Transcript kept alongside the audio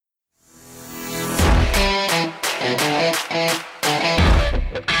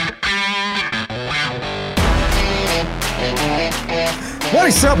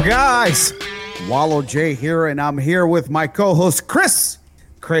What's up, guys? Walo J here, and I'm here with my co-host, Chris.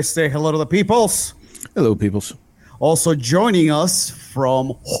 Chris, say hello to the peoples. Hello, peoples. Also joining us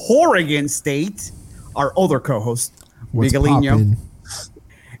from Oregon State, our other co-host, Miguelino.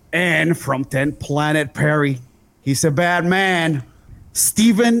 And from 10th Planet Perry, he's a bad man,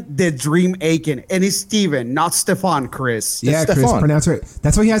 Steven the Dream Eakin. And it's Steven, not Stefan, Chris. Yeah, it's Chris, Stefan. pronounce it right.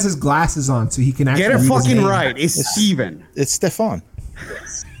 That's why he has his glasses on, so he can actually get it read his fucking name. right. It's Steven. It's Stefan.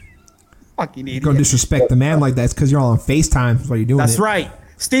 Fucking idiot. Don't disrespect the man like that. It's because you're all on FaceTime. That's why you're doing That's it. right.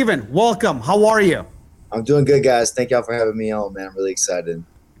 Steven, welcome. How are you? I'm doing good, guys. Thank y'all for having me on, man. I'm really excited.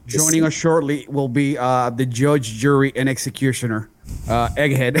 Joining us shortly will be the judge, jury, and executioner,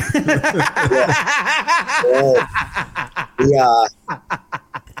 Egghead. Yeah,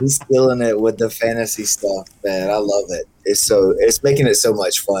 he's killing it with the fantasy stuff, man. I love it. It's making it so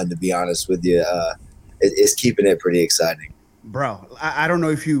much fun, to be honest with you. It's keeping it pretty exciting. Bro, I don't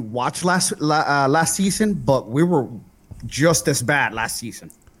know if you watched last season, but we were just as bad last season.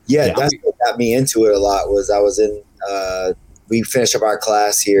 Yeah, that's what got me into it a lot. Was I was in we finished up our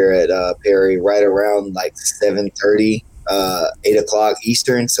class here at Perry right around like 7:30, 8 o'clock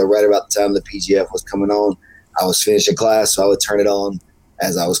Eastern. So right about the time the PGF was coming on, I was finishing class, so I would turn it on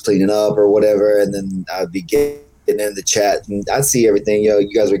as I was cleaning up or whatever, and then I'd be getting in the chat, and I'd see everything. You know,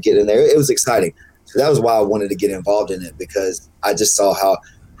 you guys were getting in there. It was exciting. So that was why I wanted to get involved in it, because I just saw how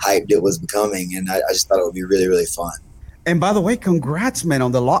hyped it was becoming, and I just thought it would be really, really fun. And by the way, congrats, man,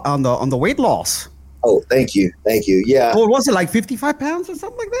 on the weight loss. Oh, thank you. Yeah. What was it, like 55 pounds or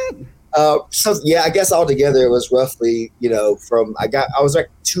something like that? So yeah, I guess altogether it was roughly, I was like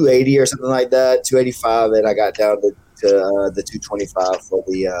 280 or something like that, 285, and I got down to the 225 for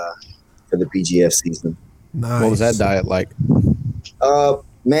the PGF season. Nice. What was that diet like?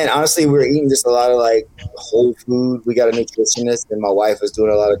 Man, honestly, we were eating just a lot of like whole food. We got a nutritionist, and my wife was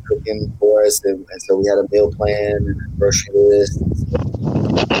doing a lot of cooking for us, and so we had a meal plan and a grocery list.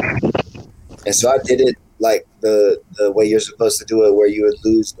 And so I did it like the way you're supposed to do it, where you would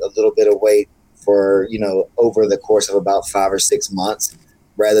lose a little bit of weight for, over the course of about 5 or 6 months,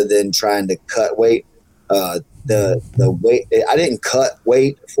 rather than trying to cut weight. The weight, I didn't cut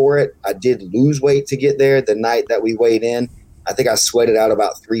weight for it. I did lose weight to get there. The night that we weighed in, I think I sweated out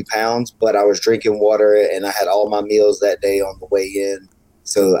about 3 pounds, but I was drinking water and I had all my meals that day on the way in.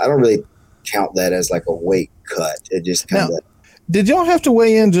 So I don't really count that as like a weight cut. It just kind of. Did y'all have to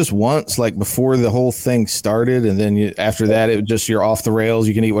weigh in just once, like before the whole thing started, and then after that, it was just you're off the rails?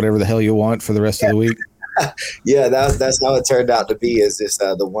 You can eat whatever the hell you want for the rest of the week. Yeah, that's how it turned out to be. Is just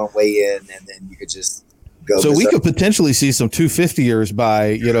the one weigh in, and then you could just go. So we could potentially see some 250ers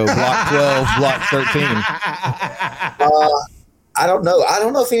by block 12, block 13. I don't know. I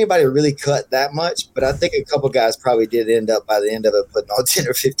don't know if anybody really cut that much, but I think a couple guys probably did end up by the end of it putting on 10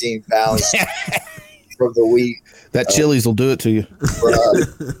 or 15 pounds from the week. That Chili's will do it to you.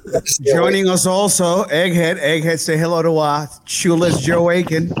 Joining us also, Egghead. Egghead, say hello to Shoeless Joe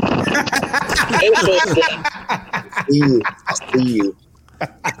Eakin. See you.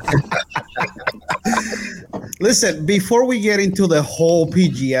 Listen, before we get into the whole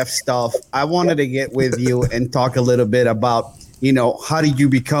PGF stuff, I wanted to get with you and talk a little bit about, how did you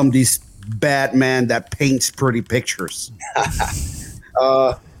become this bad man that paints pretty pictures?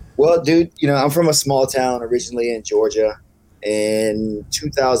 Well, dude, I'm from a small town originally in Georgia. In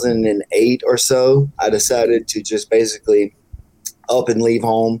 2008 or so, I decided to just basically up and leave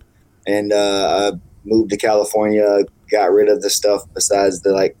home, and I moved to California, got rid of the stuff besides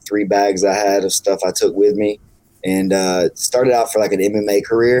the like 3 bags I had of stuff I took with me, and started out for like an MMA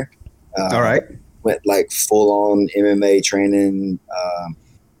career. All right. Went like full on MMA training,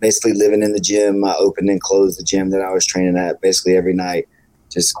 basically living in the gym. I opened and closed the gym that I was training at basically every night.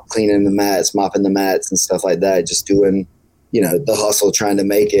 Just cleaning the mats, mopping the mats and stuff like that. Just doing, the hustle, trying to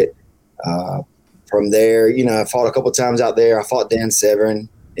make it. From there, I fought a couple times out there. I fought Dan Severn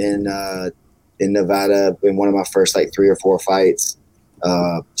in Nevada in one of my first like 3 or 4 fights,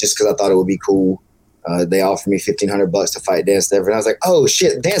 just because I thought it would be cool. They offered me $1,500 to fight Dan Severn. I was like, oh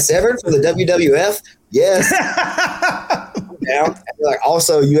shit, Dan Severn for the WWF? Yes. Down. And like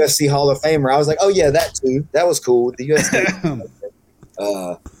also UFC Hall of Famer. I was like, oh yeah, that too. That was cool. The UFC.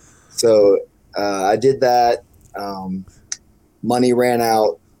 So I did that. Money ran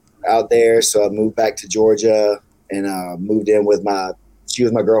out there, so I moved back to Georgia and moved in with she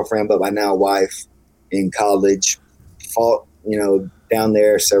was my girlfriend, but my now wife in college. Fought, down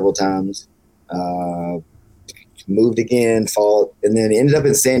there several times. Moved again, fought, and then ended up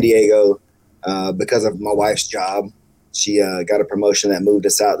in San Diego because of my wife's job. She got a promotion that moved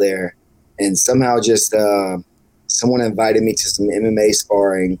us out there, and somehow just someone invited me to some MMA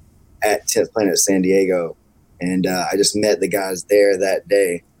sparring at 10th Planet San Diego. And I just met the guys there that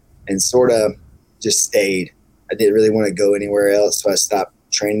day and sort of just stayed. I didn't really want to go anywhere else, so I stopped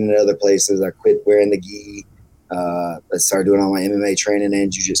training at other places. I quit wearing the gi. I started doing all my MMA training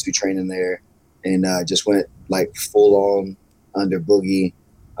and jiu-jitsu training there, and just went like full on under Boogie,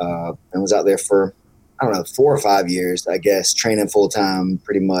 and was out there for, I don't know, 4 or 5 years, I guess, training full time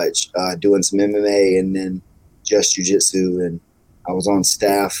pretty much, doing some MMA and then just jiu-jitsu. And I was on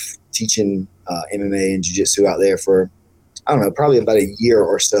staff teaching MMA and jiu-jitsu out there for, I don't know, probably about a year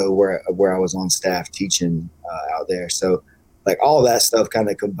or so where I was on staff teaching out there. So like all of that stuff kind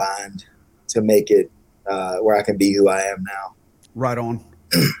of combined to make it where I can be who I am now. Right on.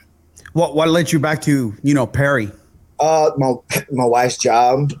 What led you back to, Perry? My wife's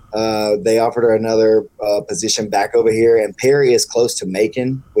job. They offered her another position back over here, and Perry is close to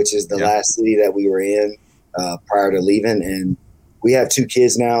Macon, which is the last city that we were in prior to leaving. And we have 2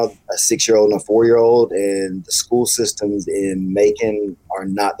 kids now, a 6-year-old and a 4-year-old, and the school systems in Macon are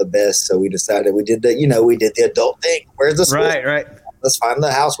not the best. So we decided we did the adult thing. Where's the school? Right. Let's find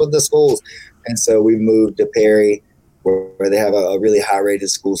the house with the schools. And so we moved to Perry, where they have a really high-rated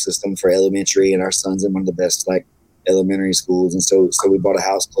school system for elementary, and our son's in one of the best elementary schools. And so we bought a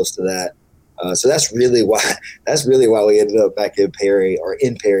house close to that. So that's really why we ended up back in Perry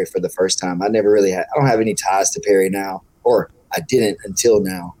for the first time. I don't have any ties to Perry now, or I didn't until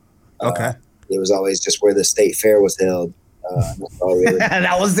now. Okay. It was always just where the state fair was held.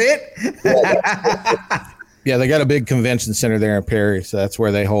 That was it? Yeah, they got a big convention center there in Perry, so that's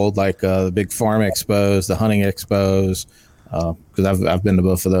where they hold the big farm expos, the hunting expos. Because I've been to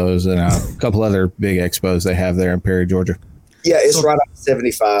both of those, and a couple other big expos they have there in Perry, Georgia. Yeah, it's right on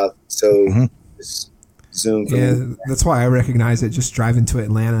 75. So just zoom. That's why I recognize it just driving to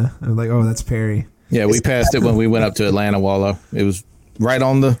Atlanta. I'm like, oh, that's Perry. Yeah, we passed it when we went up to Atlanta, Wallow. It was right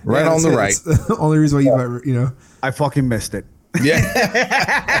on the right. It's the only reason why you've ever, I fucking missed it.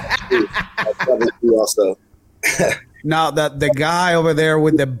 Yeah. Also. Now the guy over there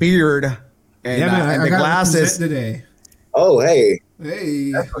with the beard and, and the glasses today. Oh, hey.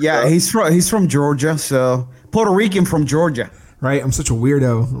 Yeah, he's from Georgia, so Puerto Rican from Georgia. Right, I'm such a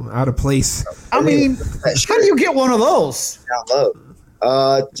weirdo. I'm out of place. I mean, how do you get one of those? Down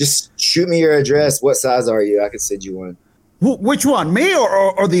low. Just shoot me your address. What size are you? I can send you one. Which one, me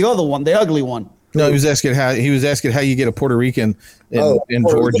or the other one, the ugly one? No, he was asking how you get a Puerto Rican in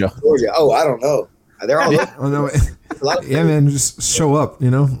Georgia. Oh, I don't know. They're all yeah, man, just show up.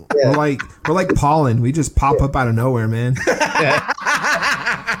 Yeah. We're like pollen. We just pop up out of nowhere, man.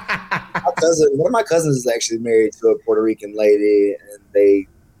 One of my cousins is actually married to a Puerto Rican lady, and they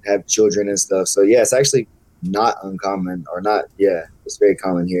have children and stuff. So yeah, it's actually not uncommon, or not. Yeah, it's very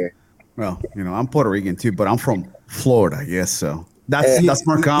common here. Well, I'm Puerto Rican too, but I'm from Florida, I guess. So that's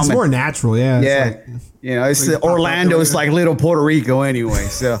more common. It's more natural, yeah. It's Orlando. It's like little Puerto Rico anyway.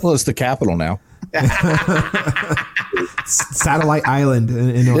 So well, it's the capital now. Satellite island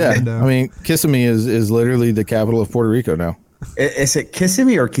in Orlando. I mean, Kissimmee is literally the capital of Puerto Rico now. Is it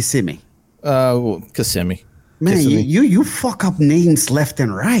Kissimmee or Kissimmee? Kissimmee. Man, Kissimmee. you fuck up names left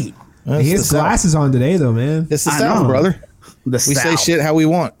and right. He has glasses on today, though, man. It's the South, brother. We say shit how we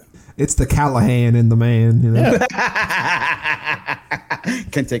want. It's the Callahan in the man.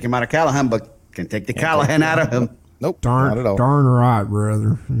 Can't take him out of Callahan, but can take the Callahan out of him. Nope, not at all. Darn right,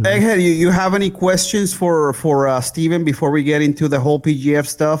 brother. Egghead, you have any questions for Steven before we get into the whole PGF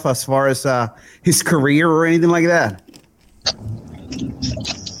stuff as far as his career or anything like that?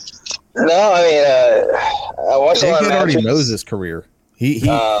 No, I mean, I watched a lot of Egghead already knows his career. He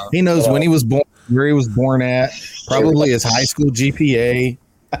knows when he was born, where he was born at, probably his high school GPA.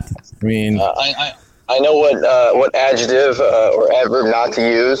 I mean, I know what adjective or adverb not to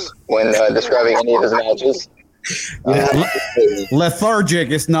use when describing any of his matches. Lethargic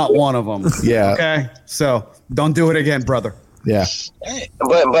is not one of them. Yeah. Okay. So don't do it again, brother. Yeah.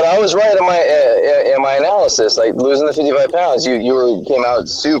 But I was right in my analysis. Like losing the 55 pounds, you came out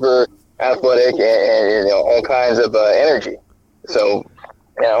super athletic and all kinds of energy. So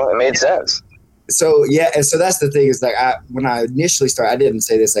it made sense. So yeah, and so that's the thing is like when I initially started, I didn't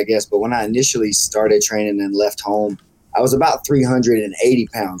say this, I guess, but when I initially started training and left home, I was about 380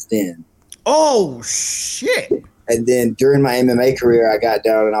 pounds then. Oh shit! And then during my MMA career, I got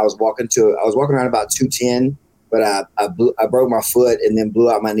down and I was walking around about 210, but I broke my foot and then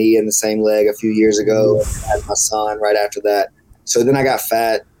blew out my knee in the same leg a few years ago. I had my son right after that, so then I got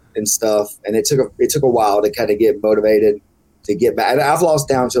fat and stuff, and it took a while to kind of get motivated to get back. I've lost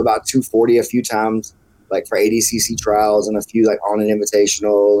down to about 240 a few times, like for ADCC trials and a few like on an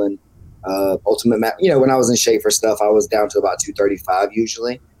invitational, and Ultimate Map. When I was in shape for stuff, I was down to about 235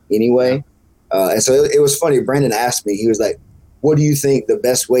 usually anyway. And so it was funny. Brandon asked me, he was like, what do you think the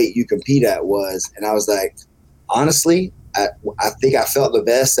best weight you compete at was? And I was like, honestly, I think I felt the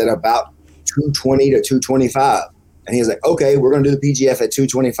best at about 220 to 225. And he was like, okay, we're going to do the PGF at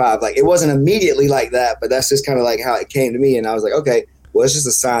 225. Like, it wasn't immediately like that, but that's just kind of like how it came to me. And I was like, okay, well, it's just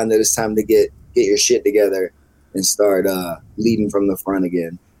a sign that it's time to get your shit together and start leading from the front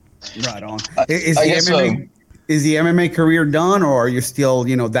again. Right on. Is the MMA career done, or are you still,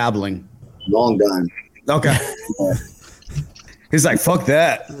 dabbling? Long done. Okay. He's like, fuck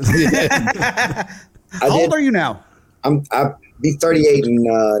that. How old are you now? I'll be 38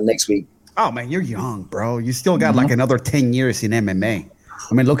 next week. Oh, man, you're young, bro. You still got like another 10 years in MMA.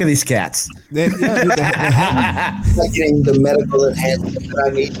 I mean, look at these cats. Like getting the medical enhancement that I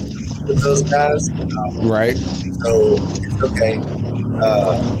need with those guys. Right. So it's okay.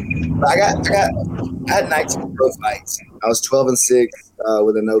 But I had nights of pro fights. I was 12-6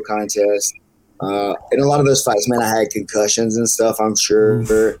 with a no contest. In a lot of those fights, man, I had concussions and stuff, I'm sure.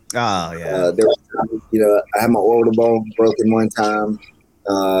 Oh, yeah. There was, I had my orbital bone broken one time.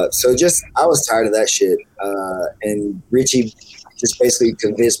 So I was tired of that shit. And Richie just basically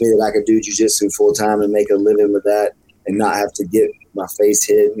convinced me that I could do jiu-jitsu full time and make a living with that and not have to get my face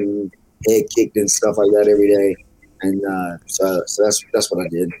hit and head kicked and stuff like that every day. And so that's what I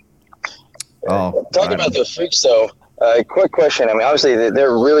did. Talking about the freaks, though, quick question. I mean, obviously,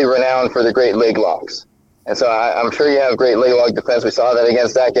 they're really renowned for the great leg locks. And so I'm sure you have great leg lock defense. We saw that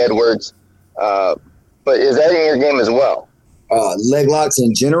against Zach Edwards. But is that in your game as well? Leg locks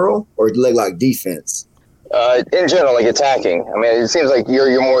in general or leg lock defense? In general, like attacking. I mean, it seems like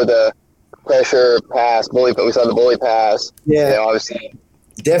you're more the pressure pass, bully, but we saw the bully pass. Yeah. Obviously.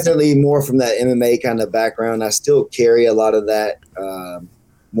 Definitely more from that MMA kind of background. I still carry a lot of that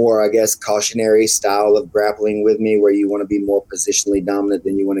more, I guess, cautionary style of grappling with me where you want to be more positionally dominant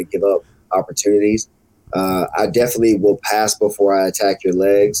than you want to give up opportunities. I definitely will pass before I attack your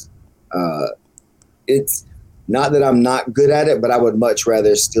legs. It's not that I'm not good at it, but I would much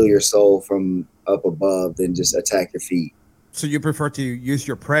rather steal your soul from up above than just attack your feet. So you prefer to use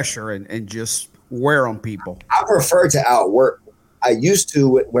your pressure and just wear on people? I prefer to outwork. I used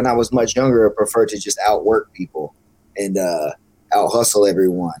to, when I was much younger, I prefer to just outwork people and out hustle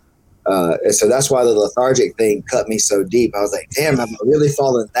everyone. And so that's why the lethargic thing cut me so deep. I was like, damn, I'm really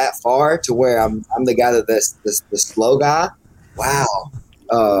falling that far to where I'm the guy that's the slow guy. Wow.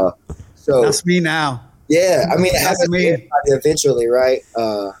 So that's me now. Yeah. I mean, it has to be eventually, right?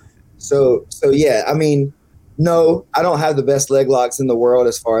 So yeah, I mean, no, I don't have the best leg locks in the world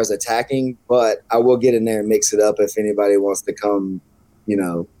as far as attacking, but I will get in there and mix it up if anybody wants to come,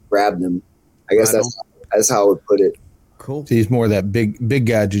 grab them. I guess that's how I would put it. Cool. So he's more of that big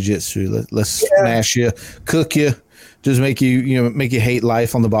guy jiu-jitsu. Let's smash you, cook you, just make you hate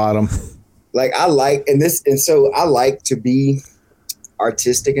life on the bottom. Like I like to be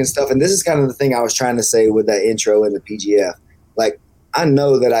artistic and stuff. And this is kind of the thing I was trying to say with that intro in the PGF. Like, I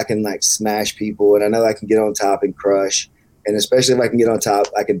know that I can like smash people and I know I can get on top and crush. And especially if I can get on top,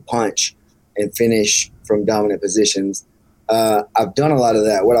 I can punch and finish from dominant positions. I've done a lot of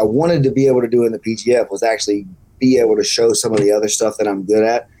that. What I wanted to be able to do in the PGF was actually be able to show some of the other stuff that I'm good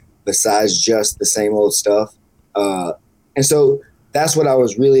at besides just the same old stuff. And so that's what I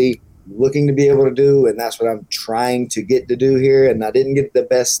was really looking to be able to do. And that's what I'm trying to get to do here. And I didn't get the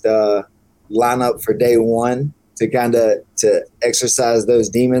best lineup for day one to exercise those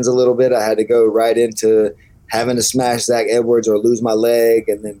demons a little bit. I had to go right into having to smash Zach Edwards or lose my leg,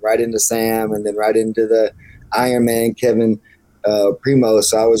 and then right into Sam, and then right into the Iron Man Kevin Primo.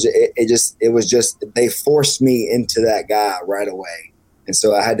 So it was just they forced me into that guy right away, and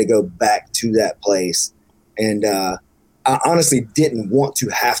so I had to go back to that place. And I honestly didn't want to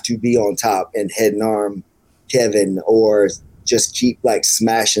have to be on top and head and arm Kevin or just keep like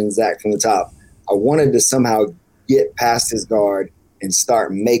smashing Zach from the top. I wanted to somehow get past his guard and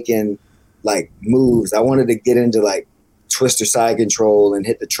start making like moves. I wanted to get into like twister side control and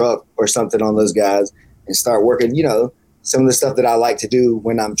hit the truck or something on those guys and start working, some of the stuff that I like to do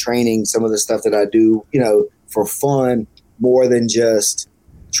when I'm training, some of the stuff that I do, for fun more than just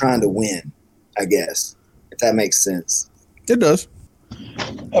trying to win, I guess, if that makes sense. It does.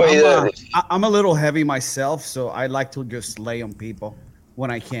 I'm a little heavy myself, so I like to just lay on people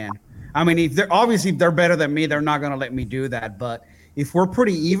when I can. I mean, if they're better than me, they're not going to let me do that. But if we're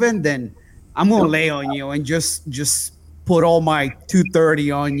pretty even, then I'm going to lay on you and just put all my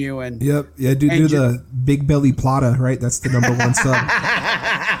 230 on you. And yep. Yeah, do the big belly plata, right? That's the number one sub.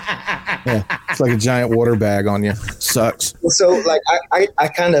 Yeah, it's like a giant water bag on you. Sucks. So, like, I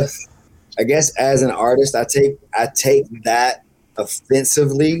kind of I guess as an artist, I take that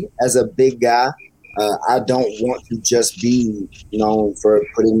offensively as a big guy. I don't want to just be known for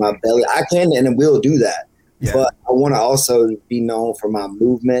putting my belly. I can and will do that. Yeah. But I want to also be known for my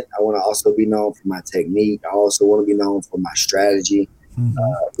movement. I want to also be known for my technique. I also want to be known for my strategy.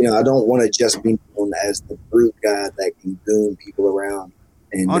 Mm-hmm. I don't want to just be known as the brute guy that can goon people around.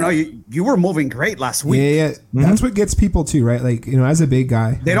 And, no, you were moving great last week. Yeah. Mm-hmm. That's what gets people too, right? Like, as a big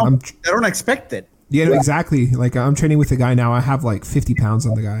guy, they don't expect it. Yeah, no, exactly. Like I'm training with a guy now. I have like 50 pounds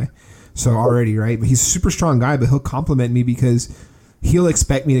on the guy. So already, right? But he's a super strong guy, but he'll compliment me because he'll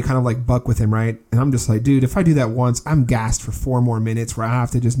expect me to kind of like buck with him, right? And I'm just like, dude, if I do that once, I'm gassed for 4 more minutes where I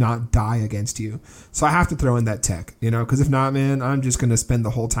have to just not die against you. So I have to throw in that tech, because if not, man, I'm just going to spend the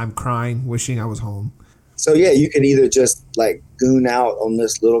whole time crying, wishing I was home. So yeah, you can either just like goon out on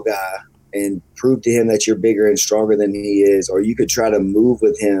this little guy and prove to him that you're bigger and stronger than he is, or you could try to move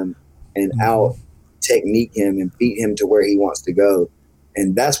with him and out technique him and beat him to where he wants to go.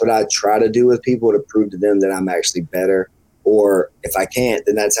 And that's what I try to do with people, to prove to them that I'm actually better. Or if I can't,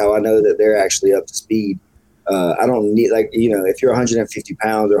 then that's how I know that they're actually up to speed. I don't need, if you're 150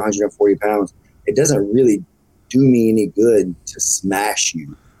 pounds or 140 pounds, it doesn't really do me any good to smash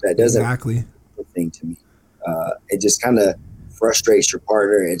you. That doesn't exactly the thing to me. It just kind of frustrates your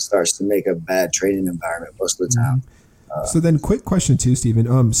partner and starts to make a bad training environment most of the time. So then quick question too,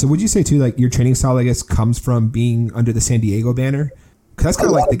 Steven. So would you say too, like your training style, I guess, comes from being under the San Diego banner? Because that's kind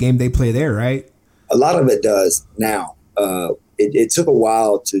of like the game they play there, right? A lot of it does now. It took a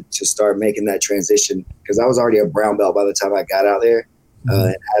while to start making that transition because I was already a brown belt by the time I got out there.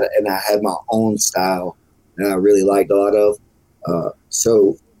 And I had my own style that I really liked a lot of.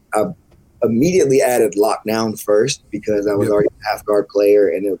 So I immediately added lockdown first because I was already a half guard player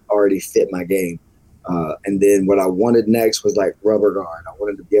and it already fit my game. And then what I wanted next was like rubber guard. I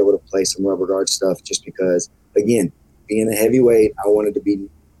wanted to be able to play some rubber guard stuff just because, again, being a heavyweight, I wanted to be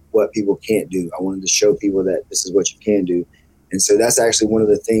what people can't do. I wanted to show people that this is what you can do. And so that's actually one of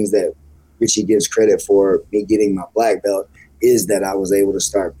the things that Richie gives credit for me getting my black belt is that I was able to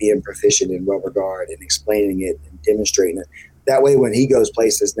start being proficient in rubber guard and explaining it and demonstrating it. That way, when he goes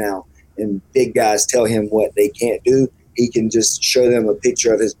places now and big guys tell him what they can't do, he can just show them a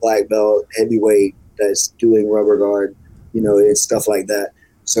picture of his black belt heavyweight that's doing rubber guard, and stuff like that.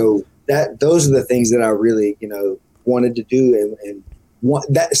 So those are the things that I really, wanted to do and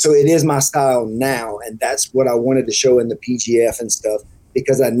so it is my style now, and that's what I wanted to show in the PGF and stuff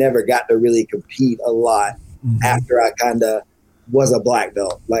because I never got to really compete a lot after I kind of was a black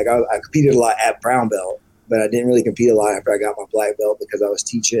belt. Like I competed a lot at brown belt, but I didn't really compete a lot after I got my black belt because I was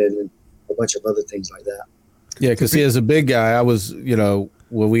teaching and a bunch of other things like that. Yeah, because as a big guy, I was,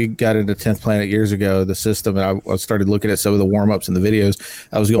 when we got into 10th Planet years ago, the system, and I started looking at some of the warm-ups and the videos,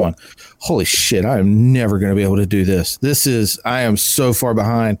 I was going, holy shit, I am never going to be able to do this. I am so far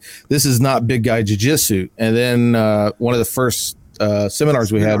behind. This is not big guy jiu-jitsu. And then one of the first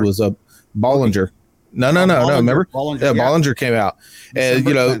seminars we had was a Bollinger. No. Remember? Bollinger came out,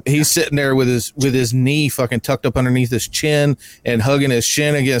 and he's sitting there with his knee fucking tucked up underneath his chin and hugging his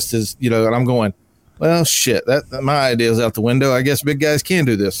shin against his, and I'm going, well, shit, my idea is out the window. I guess big guys can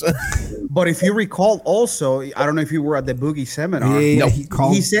do this. But if you recall, also, I don't know if you were at the Boogie seminar. Yeah,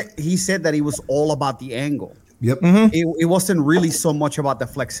 he said that he was all about the angle. Yep. It wasn't really so much about the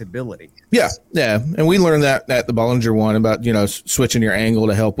flexibility. Yeah, and we learned that at the Bollinger one about switching your angle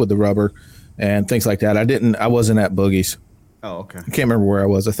to help with the rubber and things like that. I wasn't at Boogie's. Oh, okay. I can't remember where I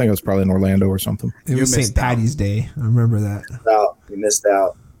was. I think I was probably in Orlando or something. It was St. Patty's Day. I remember that. You missed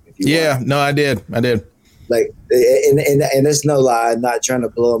out. No, I did. Like, and it's no lie. I'm not trying to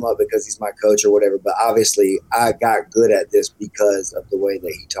blow him up because he's my coach or whatever, but obviously I got good at this because of the way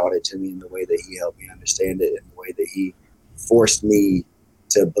that he taught it to me and the way that he helped me understand it and the way that he forced me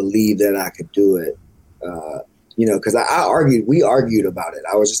to believe that I could do it. Because we argued about it.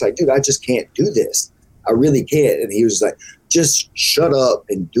 I was just like, dude, I just can't do this. I really can't. And he was just like, just shut up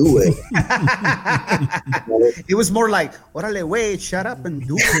and do it. It was more like, órale, wait, shut up and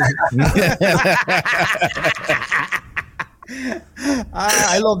do it.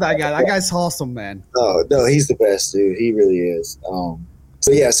 I love that guy. That guy's awesome, man. No, he's the best, dude. He really is.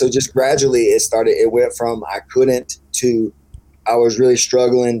 So just gradually it went from I couldn't to I was really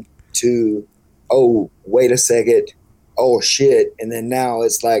struggling to, oh, wait a second. Oh, shit. And then now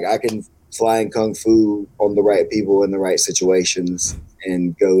it's like I can flying kung fu on the right people in the right situations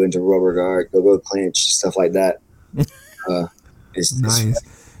and go into rubber guard, go clinch, stuff like that. It's nice.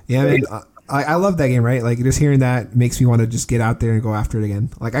 Yeah, man, I love that game, right? Like just hearing that makes me want to just get out there and go after it again.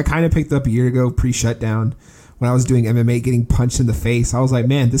 Like I kind of picked up a year ago pre-shutdown when I was doing MMA, getting punched in the face. I was like,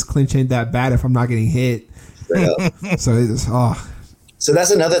 man, this clinch ain't that bad if I'm not getting hit. So it's So that's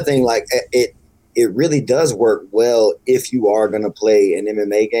another thing. Like it really does work well if you are going to play an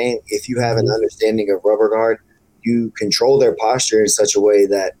MMA game. If you have an understanding of rubber guard, you control their posture in such a way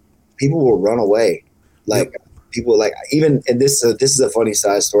that people will run away. Like people like even, and this is a funny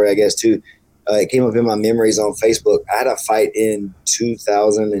side story, I guess too. It came up in my memories on Facebook. I had a fight in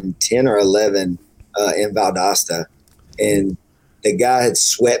 2010 or 11 in Valdosta, and the guy had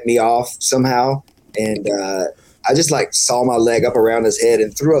swept me off somehow, and I just like saw my leg up around his head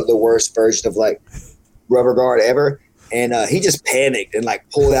and threw up the worst version of like rubber guard ever. And he just panicked and like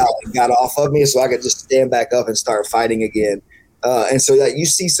pulled out and got off of me so I could just stand back up and start fighting again. And so like, you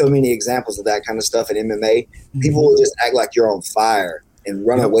see so many examples of that kind of stuff in MMA. People will just act like you're on fire and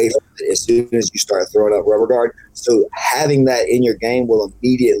run away from it as soon as you start throwing up rubber guard. So having that in your game will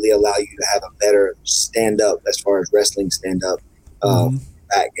immediately allow you to have a better stand up as far as wrestling stand up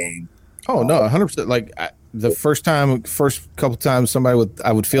back game. Oh no, 100%. Like the first couple times I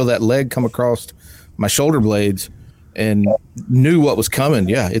would feel that leg come across my shoulder blades and knew what was coming.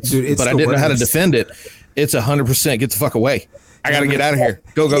 Yeah, but I didn't know how to defend it. It's 100%. Get the fuck away. I got to get out of here.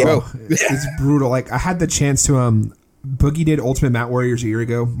 Go. It's brutal. Like I had the chance to Boogie did Ultimate Mat Warriors a year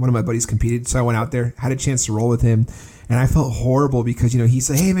ago. One of my buddies competed, so I went out there, had a chance to roll with him, and I felt horrible because he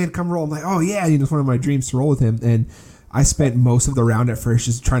said, "Hey man, come roll." I'm like, "Oh yeah," it's one of my dreams to roll with him, and I spent most of the round at first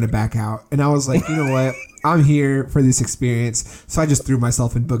just trying to back out, and I was like, you know what? I'm here for this experience, so I just threw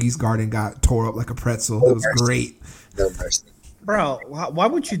myself in Boogie's guard and got tore up like a pretzel. It was great. No mercy. Bro, why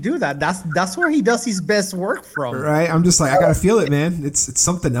would you do that? That's where he does his best work from. Right? I'm just like, I gotta feel it, man. It's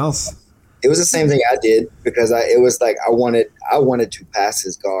something else. It was the same thing I did because it was like I wanted to pass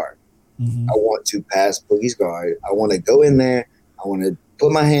his guard. I want to pass Boogie's guard. I want to go in there. I want to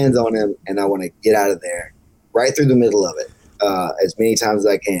put my hands on him, and I want to get out of there right through the middle of it as many times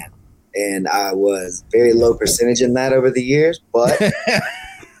as I can. And I was very low percentage in that over the years, but it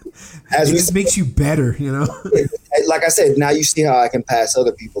just makes you better, Like I said, now you see how I can pass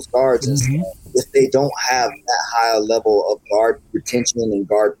other people's guards. And if they don't have that high level of guard retention and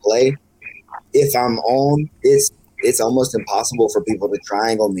guard play, if I'm on, it's almost impossible for people to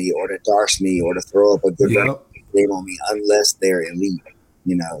triangle me or to darce me or to throw up a good game on me unless they're elite,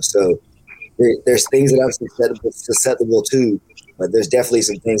 So there's things that I'm susceptible to, but there's definitely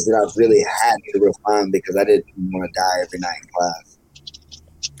some things that I've really had to refine because I didn't want to die every night in class.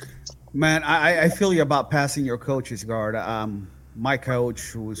 Man, I feel you about passing your coach's guard. My coach,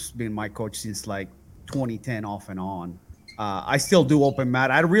 who's been my coach since like 2010 off and on, I still do open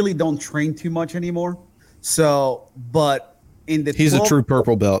mat. I really don't train too much anymore. So, but in the he's a true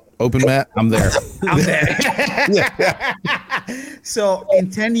purple belt. Open mat, I'm there. I'm there. So in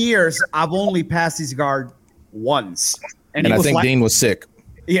 10 years, I've only passed his guard once. And I think Dean was sick.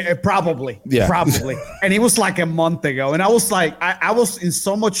 Yeah, probably. Yeah. Probably. And it was like a month ago. And I was like, I was in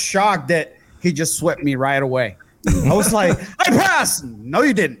so much shock that he just swept me right away. I was like, I passed. No,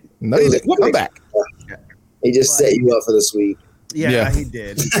 you didn't. No, you didn't. Come back. He just set you up for the sweep. Yeah, he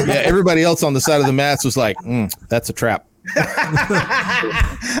did. Yeah, everybody else on the side of the mats was like, that's a trap.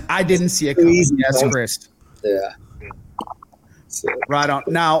 I didn't see it coming. Yes, Chris. Yeah. So. Right on.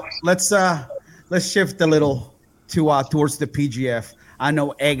 Now let's shift a little to towards the PGF. I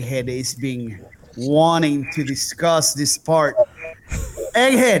know Egghead is being wanting to discuss this part.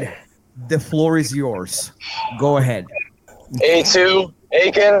 Egghead, the floor is yours. Go ahead. A2,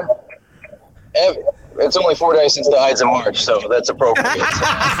 Eakin. It's only 4 days since the Ides of March, so that's appropriate.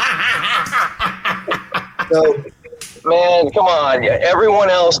 So, man, come on.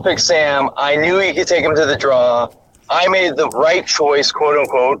 Everyone else picked Sam. I knew he could take him to the draw. I made the right choice, quote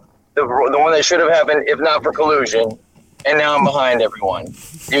unquote, the one that should have happened if not for collusion. And now I'm behind everyone.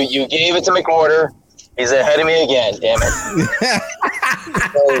 You gave it to McWhorter. He's ahead of me again, damn it.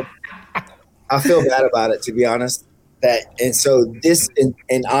 So, I feel bad about it, to be honest. And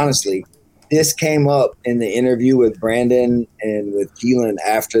honestly, this came up in the interview with Brandon and with Keelan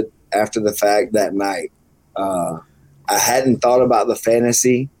after the fact that night. I hadn't thought about the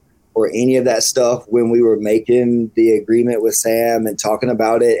fantasy or any of that stuff when we were making the agreement with Sam and talking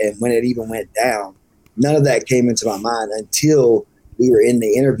about it, and when it even went down. None of that came into my mind until we were in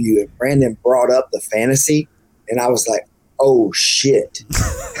the interview and Brandon brought up the fantasy, and I was like, oh shit.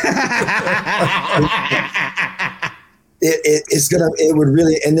 It would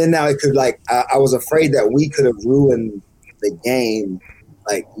really, and then now it could I was afraid that we could have ruined the game,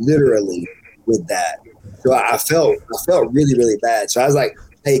 like literally with that. So I felt really, really bad. So I was like,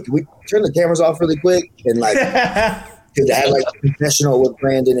 hey, can we turn the cameras off really quick? And to have like a confessional with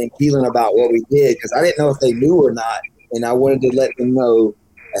Brandon and Keelan about what we did, because I didn't know if they knew or not, and I wanted to let them know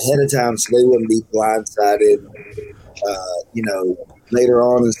ahead of time so they wouldn't be blindsided, later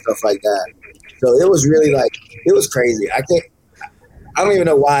on and stuff like that. So it was really like, it was crazy. I don't even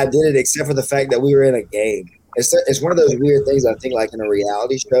know why I did it, except for the fact that we were in a game. It's one of those weird things, I think, like in a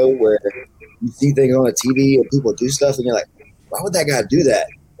reality show where you see things on a TV and people do stuff and you're like, why would that guy do that?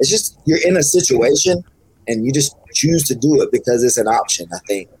 It's just, you're in a situation and you just choose to do it because it's an option, I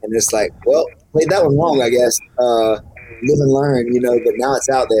think. And it's like, well, played that one wrong, I guess. Live and learn, but now it's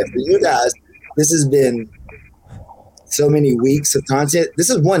out there. For you guys, this has been so many weeks of content. This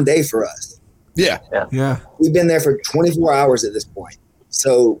is one day for us. Yeah. We've been there for 24 hours at this point.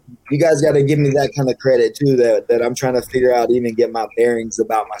 So you guys got to give me that kind of credit too, that I'm trying to figure out, even get my bearings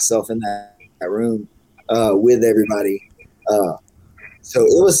about myself in that room with everybody. So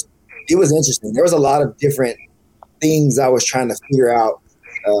it was interesting. There was a lot of different things I was trying to figure out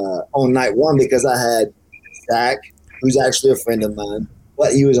on night one, because I had Zach, who's actually a friend of mine,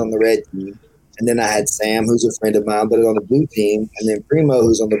 but he was on the red team. And then I had Sam, who's a friend of mine, but on the blue team. And then Primo,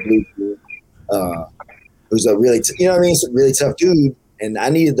 who's on the blue team, who's a really, really tough dude. And I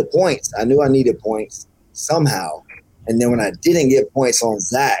needed the points. I knew I needed points somehow. And then when I didn't get points on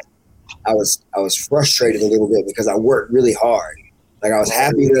Zach, I was frustrated a little bit because I worked really hard. Like, I was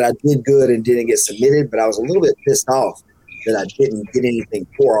happy that I did good and didn't get submitted, but I was a little bit pissed off that I didn't get anything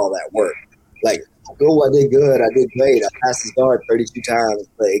for all that work. Like, I did good. I did great. I passed his guard 32 times,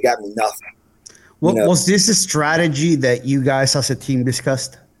 but it got me nothing. Was this a strategy that you guys as a team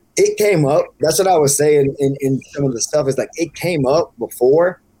discussed? It came up. That's what I was saying in some of the stuff. Is like, it came up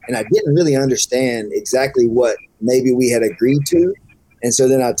before, and I didn't really understand exactly what maybe we had agreed to. And so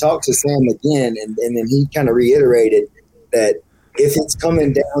then I talked to Sam again, and then he kind of reiterated that if it's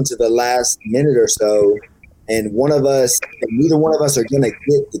coming down to the last minute or so, and neither one of us are going to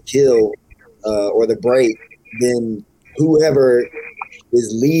get the kill or the break, then whoever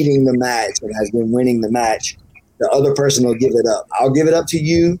is leading the match and has been winning the match, the other person will give it up. I'll give it up to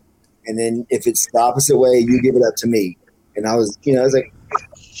you, and then if it's the opposite way, you give it up to me. And I was like,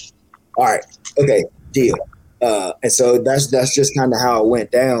 all right, okay, deal. And so that's just kind of how it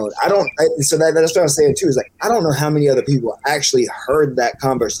went down. So that's what I'm saying too, is like, I don't know how many other people actually heard that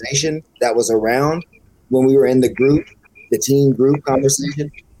conversation that was around when we were in the group, the team group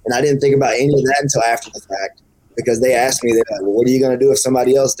conversation. And I didn't think about any of that until after the fact, because they asked me, they're like, well, what are you going to do if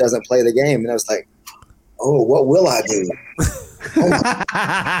somebody else doesn't play the game? And I was like, oh, what will I do?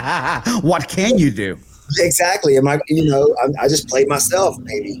 What can you do? Exactly. I just played myself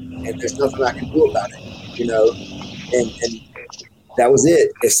maybe, and there's nothing I can do about it, and that was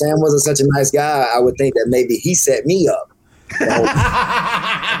it. If Sam wasn't such a nice guy, I would think that maybe he set me up.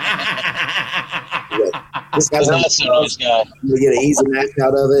 This guy's not a nice guy. You get an easy match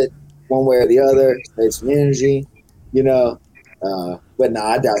out of it, one way or the other, save some energy, But no,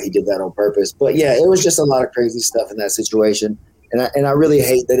 I doubt he did that on purpose. But yeah, it was just a lot of crazy stuff in that situation. And I really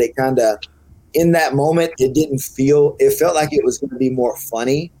hate that it kind of, in that moment, it felt like it was going to be more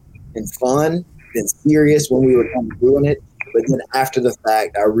funny and fun than serious when we were kind of doing it. But then after the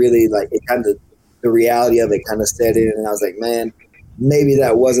fact, I really the reality of it kind of set in, and I was like, man, maybe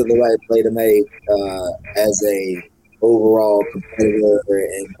that wasn't the right play to make as a overall competitor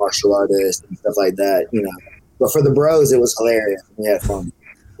and martial artist and stuff like that, But for the bros, it was hilarious. We had fun.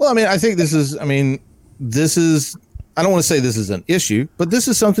 Well, I think this is, I don't want to say this is an issue, but this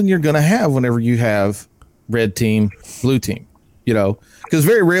is something you're going to have whenever you have red team, blue team, because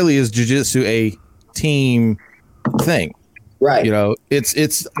very rarely is jiu-jitsu a team thing. Right.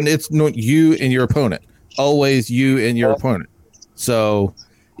 It's not you and your opponent, always you and your opponent. So,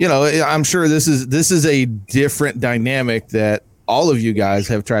 I'm sure this is a different dynamic that all of you guys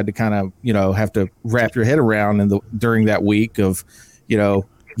have tried to kind of, have to wrap your head around during that week of, I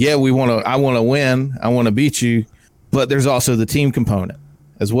want to win, I want to beat you, but there's also the team component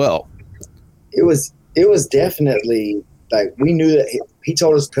as well. It was definitely like, we knew that he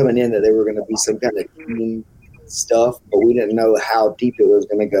told us coming in that there were going to be some kind of team stuff, but we didn't know how deep it was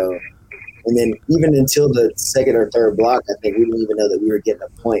going to go. And then even until the second or third block, I think we didn't even know that we were getting a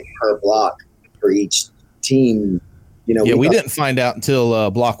point per block for each team. We didn't find out until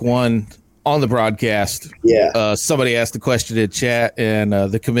block one on the broadcast. Yeah. Somebody asked the question in chat, and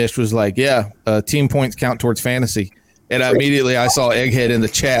the commish was like, team points count towards fantasy. And immediately I saw Egghead in the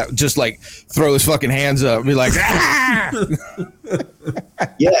chat just like throw his fucking hands up and be like, ah!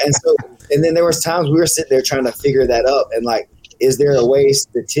 Yeah. And then there was times we were sitting there trying to figure that up. And like, is there a way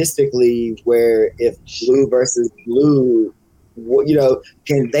statistically where if blue versus blue,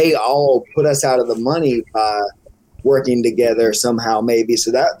 can they all put us out of the money by working together somehow, maybe.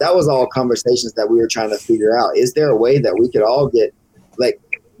 So that was all conversations that we were trying to figure out. Is there a way that we could all get, like,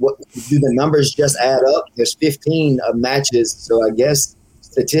 what do the numbers just add up? There's 15 matches, so I guess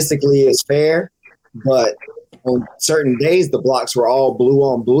statistically it's fair, but on certain days the blocks were all blue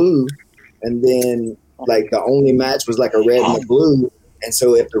on blue, and then like the only match was like a red and a blue, and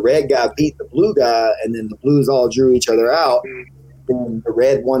so if the red guy beat the blue guy and then the blues all drew each other out, then the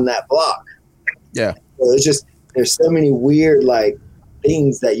red won that block. Yeah. So it's just, there's so many weird like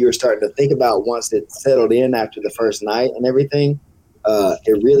things that you're starting to think about once it settled in after the first night and everything.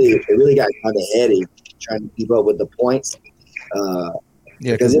 It really got kind of heady trying to keep up with the points.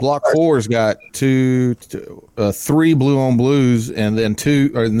 Yeah, because block 4's got three blue on blues and then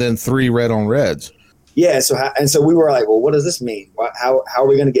 3 red on reds. Yeah, so we were like, well, what does this mean? How are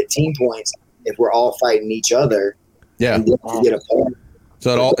we going to get team points if we're all fighting each other? Yeah, and then get a point?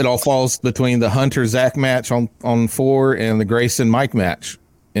 So it all falls between the Hunter Zach match on 4 and the Grayson Mike match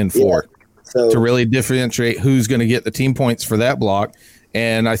in 4. Yeah. So to really differentiate who's going to get the team points for that block.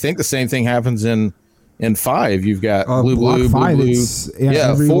 And I think the same thing happens in 5. You've got blue, 5, blue.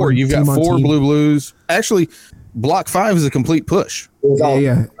 Yeah, 4. You've got 4 blue blues. Actually, block 5 is a complete push.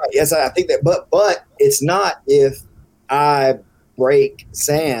 Yeah. Yes, I think that, but it's not if I break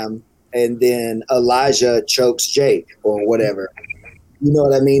Sam and then Elijah chokes Jake or whatever. You know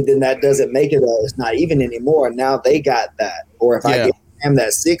what I mean? Then that doesn't make it it's not even anymore. Now they got that. Or if I get Sam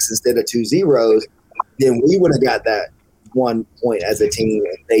that 6 instead of 2 zeros, then we would have got that 1 point as a team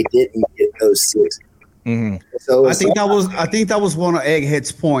if they didn't get those 6. Mm-hmm. So I think that was one of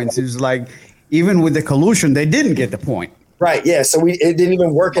Egghead's points. It was like, even with the collusion, they didn't get the point. Right. Yeah. So it didn't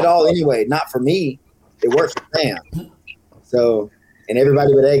even work at all anyway. Not for me. It worked for Sam. So, and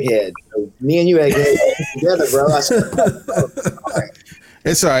everybody but Egghead. So me and you, Egghead, together, bro.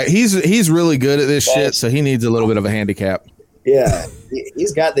 It's all right. He's really good at this shit, so he needs a little bit of a handicap. Yeah,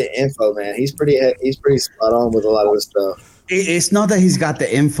 he's got the info, man. He's pretty spot on with a lot of this stuff. It's not that he's got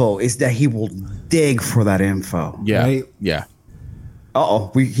the info; it's that he will dig for that info. Yeah, right? Yeah.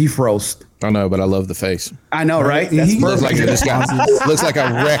 He froze. I know, but I love the face. I know, right? He Looks like looks like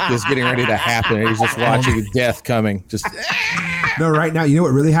a wreck is getting ready to happen. He's just watching death coming. Just no, right now, you know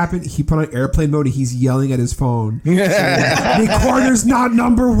what really happened? He put on airplane mode and he's yelling at his phone. The corner's not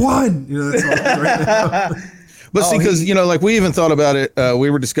number 1. You know, that's all right now. But see, because like we even thought about it. We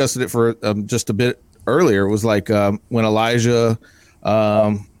were discussing it for just a bit earlier. It was like when Elijah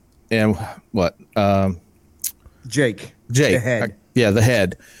and what Jake, the head. The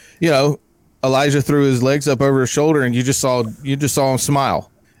head. Elijah threw his legs up over his shoulder, and you just saw him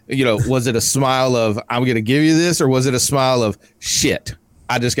smile. Was it a smile of I'm going to give you this, or was it a smile of shit?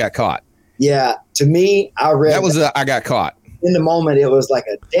 I just got caught. Yeah, to me, I read that was I got caught. In the moment, it was like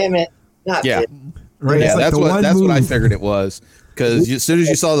a damn it, not yeah. it. Right, yeah, like that's what I figured it was. Because as soon as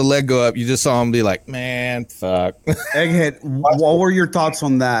you saw the leg go up, you just saw him be like, man, fuck. Egghead, what were your thoughts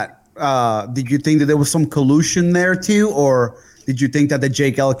on that? Did you think that there was some collusion there too, or did you think that the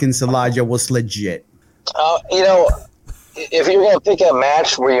Jake Elkins Elijah was legit? If you're going to pick a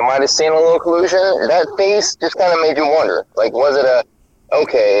match where you might have seen a little collusion, that face just kind of made you wonder. Like, was it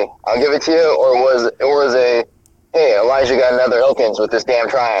okay, I'll give it to you, or was a, hey, Elijah got another Elkins with this damn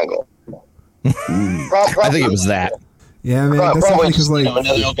triangle? I think it was that. Yeah, man. That's probably because just,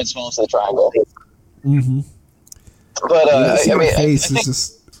 another Elkins falls to the triangle. Mm-hmm. But I think we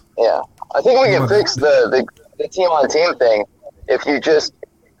can fix the team on team thing if you just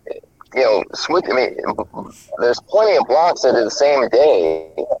switch. I mean, there's plenty of blocks that are the same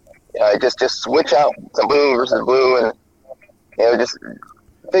day. Just switch out some blue versus blue, and just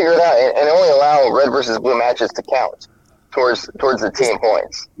figure it out, and only allow red versus blue matches to count towards the team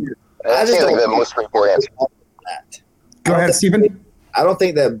points. I just think the most straightforward answer. Go ahead, Stephen. I don't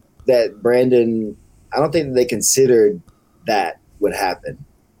think that Brandon. I don't think that they considered that would happen.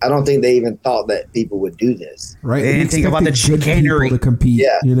 I don't think they even thought that people would do this. Right. They didn't think about the chicanery to compete.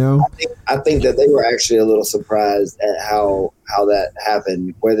 Yeah. I think that they were actually a little surprised at how that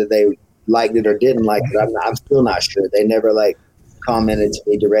happened. Whether they liked it or didn't like it, I'm still not sure. They never commented to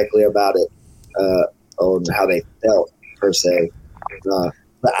me directly about it on how they felt per se.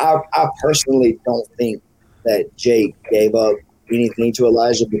 But I personally don't think that Jake gave up anything to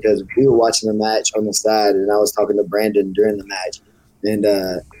Elijah, because we were watching the match on the side and I was talking to Brandon during the match, and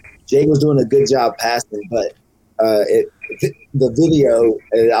Jake was doing a good job passing, but the video,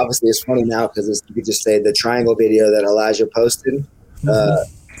 obviously it's funny now because you could just say the triangle video that Elijah posted.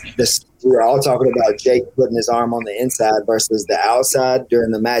 We were all talking about Jake putting his arm on the inside versus the outside during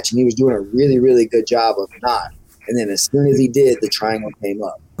the match, and he was doing a really, really good job of not. And then as soon as he did, the triangle came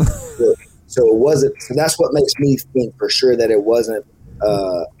up. So it wasn't. So that's what makes me think for sure that it wasn't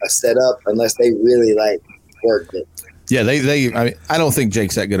a setup unless they really like worked it. Yeah, I mean, I don't think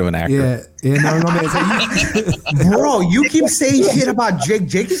Jake's that good of an actor. Yeah, no, man. Bro, you keep saying shit about Jake.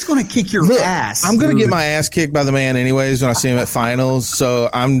 Jake is going to kick your ass. I'm going to get my ass kicked by the man anyways when I see him at finals. So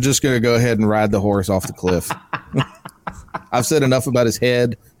I'm just going to go ahead and ride the horse off the cliff. I've said enough about his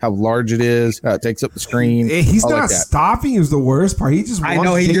head, how large it is, how it takes up the screen. He's not stopping. Is the worst part. He just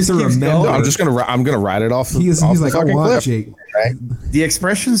wants Jake to remember. I'm gonna ride it off. He's like, I want cliff. Jake. Right? The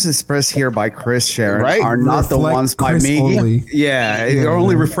expressions expressed here by Chris Sharon are not the Reflect ones by Chris Miggy. only. Yeah, it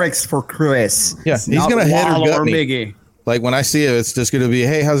only reflects for Chris. Yeah, he's gonna head or gut me. Miggy. Like when I see it, it's just gonna be,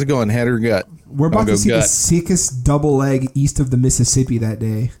 hey, how's it going, head or gut? We're about to see the sickest double leg east of the Mississippi that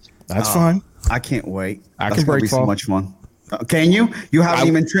day. That's fine. I can't wait. I That's can break so much fun. Can you? You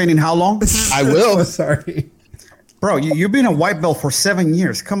haven't been training how long? I will. Sorry. Bro, you've been a white belt for 7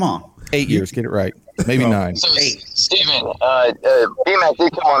 years. Come on. 8 years. Get it right. Maybe 9. So, Steven, BMAC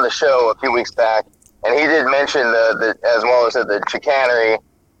did come on the show a few weeks back, and he did mention the as well as the chicanery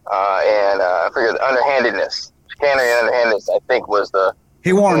and I forget the underhandedness. Chicanery and underhandedness, I think, was the.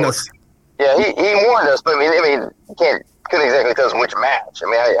 He warned us. Yeah, he warned us, but I mean, you couldn't exactly tell us which match. I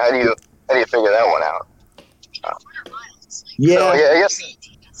mean, how do you figure that one out? Yeah. So, I guess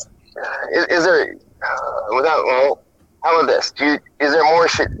is there how about this? Is there more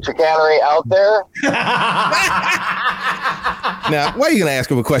chicanery out there? Now, why are you going to ask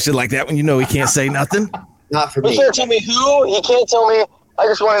him a question like that when you know he can't say nothing? Not for me. He can't tell me who. He can't tell me. I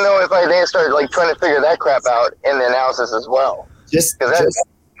just want to know if they start trying to figure that crap out in the analysis as well. Just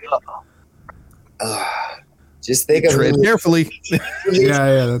think of tread carefully.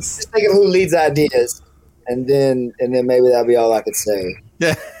 Just think of who leads ideas, and then maybe that'll be all I could say.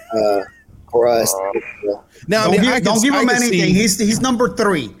 Yeah. For us. Now, don't give him anything. He's number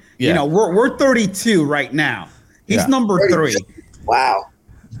 3. Yeah. You know, we're 32 right now. He's number 3. Wow.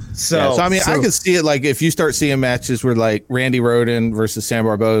 So I mean, I could see it if you start seeing matches where Randy Rodin versus Sam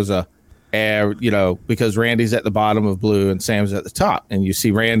Barboza, and because Randy's at the bottom of blue and Sam's at the top, and you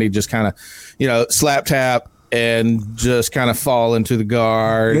see Randy just kind of, slap tap and just kind of fall into the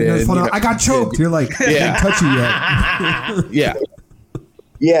guard. I got choked. You're like, I didn't touch you yet. Yeah.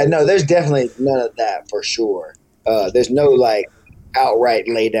 Yeah, no, there's definitely none of that for sure. There's no outright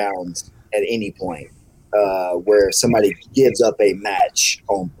laydowns at any point where somebody gives up a match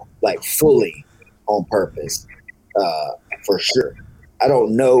on fully on purpose for sure. I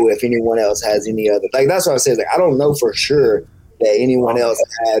don't know if anyone else has any other that's what I say. I don't know for sure that anyone else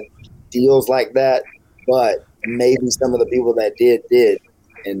had deals like that, but maybe some of the people that did,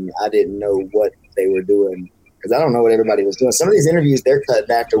 and I didn't know what they were doing. Because I don't know what everybody was doing. Some of these interviews they're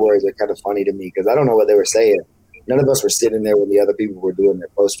cutting afterwards are kind of funny to me because I don't know what they were saying. None of us were sitting there when the other people were doing their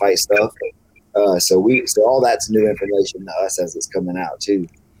post-fight stuff. So all that's new information to us as it's coming out too.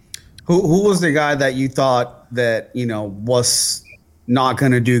 Who was the guy that you thought that was not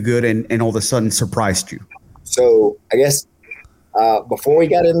going to do good and all of a sudden surprised you? So I guess before we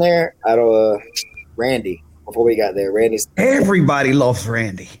got in there, Randy. Before we got there, everybody loves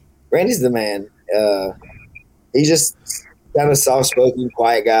Randy. Randy's the man. He's just kind of soft-spoken,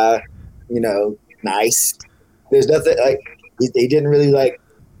 quiet guy, nice. There's nothing he didn't really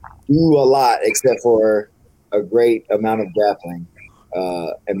do a lot except for a great amount of grappling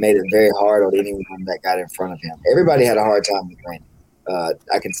and made it very hard on anyone that got in front of him. Everybody had a hard time with Randy.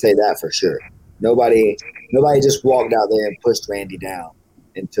 I can say that for sure. Nobody just walked out there and pushed Randy down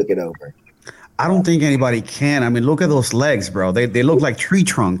and took it over. I don't think anybody can. I mean, look at those legs, bro. They look like tree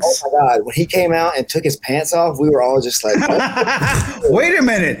trunks. Oh, my God. When he came out and took his pants off, we were all just like, wait a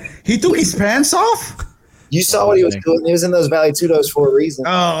minute. He took his pants off? You saw what he was doing. He was in those Valley Tudos for a reason.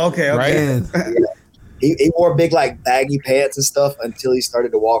 Oh, okay. Right? He wore big, baggy pants and stuff until he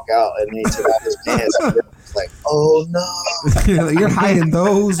started to walk out, and then he took off his pants. And it was like, oh, no. You're hiding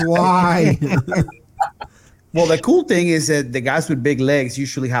those? Why? Well, the cool thing is that the guys with big legs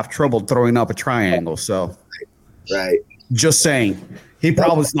usually have trouble throwing up a triangle. So, right. Just saying, he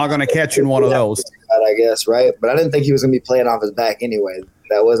probably is not going to catch in one of those. I guess, right? But I didn't think he was going to be playing off his back anyway.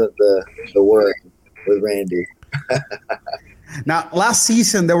 That wasn't the worry with Randy. Now, last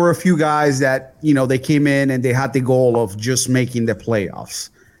season, there were a few guys that, they came in and they had the goal of just making the playoffs.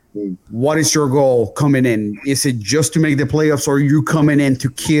 What is your goal coming in? Is it just to make the playoffs, or are you coming in to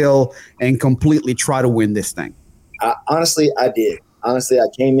kill and completely try to win this thing? Honestly, I did. Honestly, I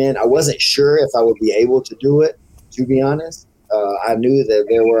came in. I wasn't sure if I would be able to do it, to be honest. I knew that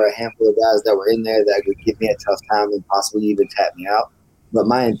there were a handful of guys that were in there that could give me a tough time and possibly even tap me out. But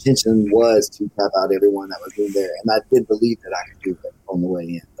my intention was to tap out everyone that was in there. And I did believe that I could do it on the way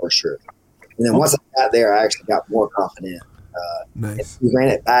in, for sure. And then once I got there, I actually got more confident. Nice. If we ran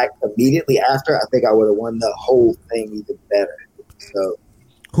it back immediately after, I think I would have won the whole thing even better. So,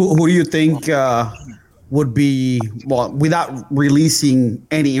 who do you think would be, well, without releasing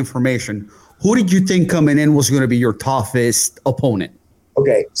any information, who did you think coming in was going to be your toughest opponent?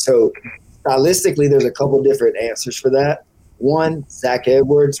 Okay, so stylistically, there's a couple different answers for that. One, Zach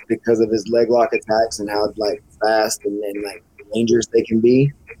Edwards, because of his leg lock attacks and how like fast and like dangerous they can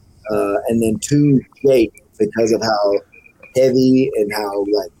be. And then two, Jake, because of how heavy and how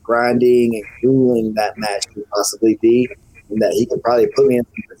like grinding and grueling that match could possibly be, and that he could probably put me in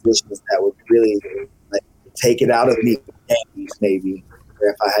some positions that would really like take it out of me, maybe, or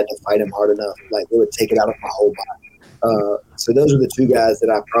if I had to fight him hard enough, like it would take it out of my whole body. So those are the two guys that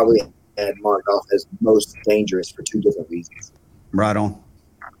I probably had marked off as most dangerous for two different reasons. Right on.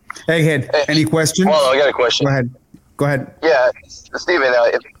 Egghead, any questions? Well, I got a question. Go ahead. Yeah, Steven,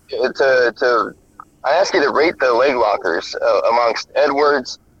 I ask you to rate the leg lockers amongst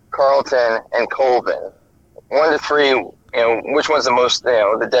Edwards, Carlton, and Colvin. 1 to 3, which one's the most,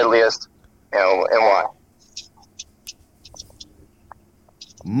 the deadliest, and why?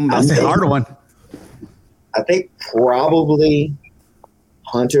 That's a hard one. I think probably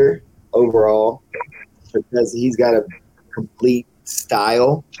Hunter overall, because he's got a complete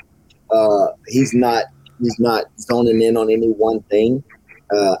style. He's not zoning in on any one thing.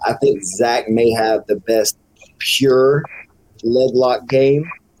 I think Zach may have the best pure leg lock game,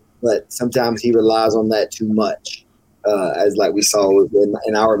 but sometimes he relies on that too much. As like we saw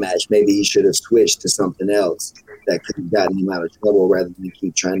in our match, maybe he should have switched to something else that could have gotten him out of trouble rather than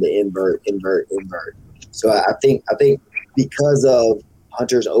keep trying to invert. So I think because of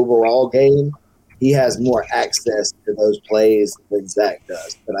Hunter's overall game, he has more access to those plays than Zach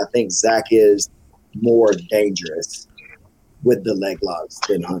does. But I think Zach is more dangerous with the leg locks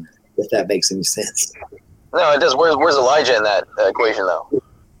than Hunter, if that makes any sense. No, it does. Where's Elijah in that equation, though?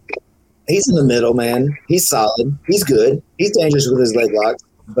 He's in the middle, man. He's solid. He's good. He's dangerous with his leg locks.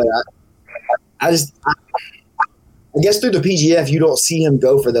 But I guess through the PGF, you don't see him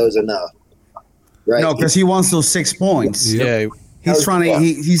go for those enough, right? No, because he wants those 6 points. Yeah. He's trying to.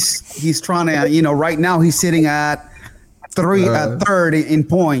 He's trying to. Right now he's sitting at third in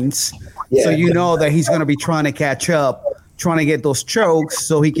points. Yeah. So that he's going to be trying to catch up, trying to get those chokes,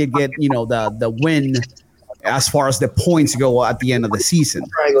 so he could get the win as far as the points go at the end of the season.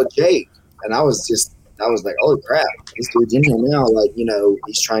 Triangle Jake, and I was like, oh crap, this dude's in here now. Like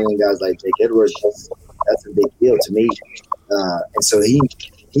he's triangling guys like Jake Edwards. That's a big deal to me. And so he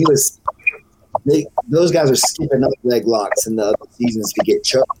was. Those guys are skipping up leg locks in the other seasons to get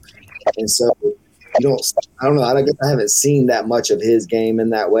choked, and so I don't know. I guess I haven't seen that much of his game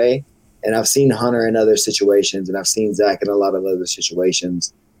in that way, and I've seen Hunter in other situations, and I've seen Zach in a lot of other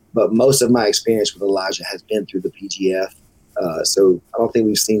situations. But most of my experience with Elijah has been through the PGF, so I don't think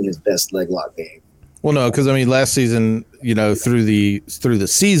we've seen his best leg lock game. Well, no, because last season, through the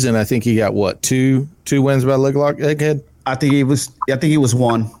season, I think he got what two wins by leg lock, Egghead. I think he was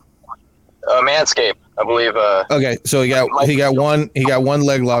one. Manscaped, I believe. Okay, so he got one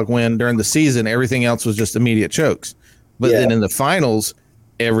leg lock win during the season. Everything else was just immediate chokes. But then in the finals,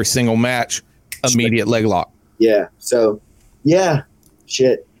 every single match, immediate leg lock. Yeah. So, yeah,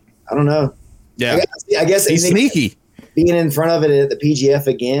 shit. I don't know. Yeah. I guess he's sneaky. Being in front of it at the PGF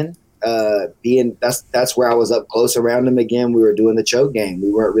again, that's where I was up close around him again. We were doing the choke game.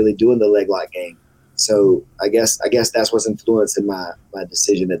 We weren't really doing the leg lock game. So I guess that's what's influencing my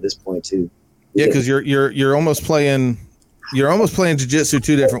decision at this point too. Yeah, because you're almost playing jiu-jitsu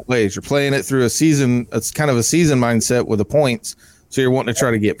two different ways. You're playing it through a season. It's kind of a season mindset with the points. So you're wanting to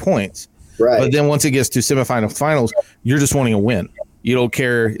try to get points. Right. But then once it gets to semifinal finals, you're just wanting a win. You don't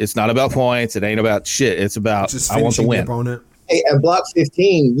care. It's not about points. It ain't about shit. It's about just I want to win. Opponent. Hey, at block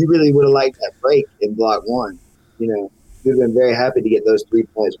 15, you really would have liked that break in block 1. You'd have been very happy to get those 3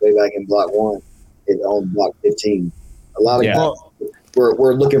 points way back in block 1 on block 15. A lot of guys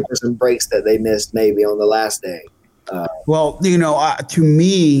were looking for some breaks that they missed maybe on the last day. To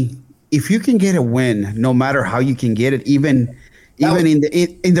me, if you can get a win, no matter how you can get it, even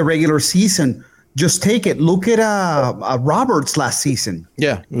in the regular season, just take it. Look at Roberts last season.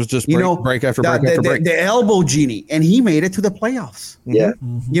 Yeah, it was just break after break after break. The elbow genie, and he made it to the playoffs. Yeah,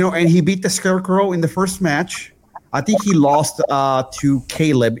 and he beat the Scarecrow in the first match. I think he lost to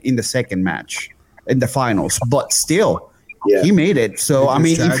Caleb in the second match in the finals, but still, he made it. So I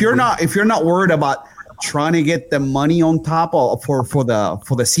mean, if you're not worried about trying to get the money on top for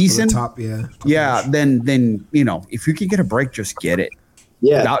the season, then if you can get a break, just get it.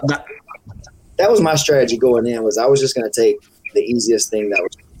 Yeah. That was my strategy going in. Was I was just going to take the easiest thing that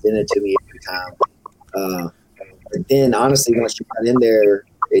was presented to me every time. But then, honestly, once you got in there,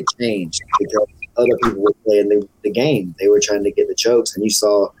 it changed because other people were playing the game. They were trying to get the chokes, and you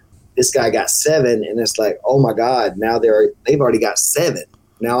saw this guy got 7, and it's like, oh my God, now they've already got 7.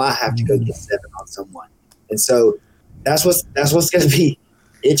 Now I have to go get 7 on someone. And so that's what's going to be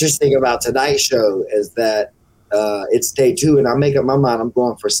interesting about tonight's show is that it's day 2, and I make up my mind I'm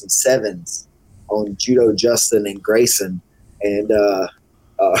going for some 7s on Judo Justin and Grayson, and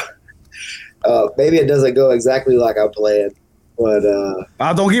maybe it doesn't go exactly like I planned, but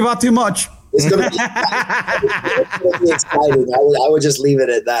don't give out too much. It's going to be exciting. I would just leave it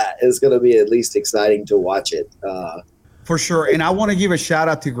at that. It's going to be at least exciting to watch it. For sure. And I want to give a shout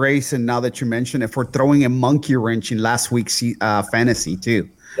out to Grayson, now that you mentioned it, for throwing a monkey wrench in last week's fantasy too.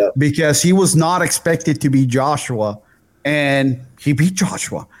 Yep. Because he was not expected to beat Joshua, and he beat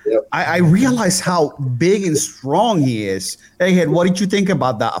Joshua. Yep. I realized how big and strong he is. Egghead, what did you think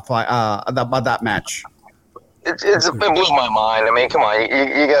about that match? It blew my mind. I mean, come on,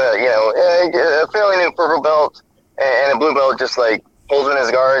 you got a fairly new purple belt and a blue belt just like pulls in his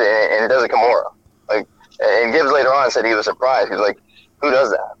guard and does a Kimura. Like, and Gibbs later on said he was surprised. He was like, "Who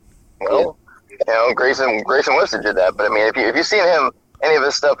does that?" Well, Grayson Webster did that. But I mean, if you've seen him, any of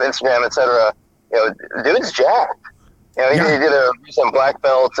his stuff, Instagram, etc., dude's jacked. He did a recent black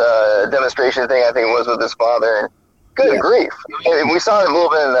belt demonstration thing. I think it was with his father. And good grief! I mean, we saw him a little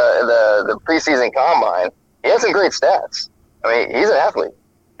bit in the preseason combine. He has some great stats. I mean, he's an athlete.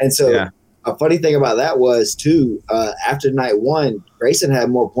 And so a funny thing about that was, too, after night 1, Grayson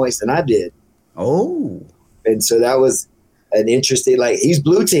had more points than I did. Oh. And so that was an interesting, like, he's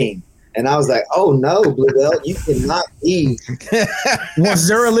blue team. And I was like, oh, no, blue belt, you cannot be. Was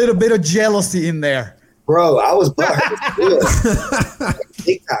there a little bit of jealousy in there? Bro, I was butthurt.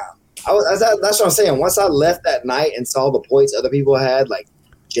 Big time. That's what I'm saying. Once I left that night and saw the points other people had, like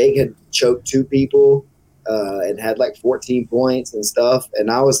Jake had choked 2 people. And had like 14 points and stuff. And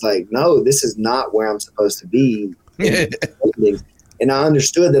I was like, no, this is not where I'm supposed to be. And I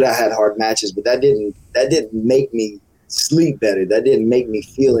understood that I had hard matches, but that didn't make me sleep better. That didn't make me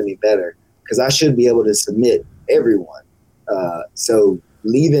feel any better because I should be able to submit everyone. So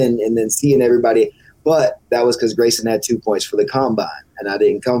leaving and then seeing everybody, but that was because Grayson had 2 points for the combine and I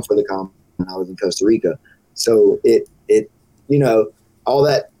didn't come for the combine. I was in Costa Rica. So it all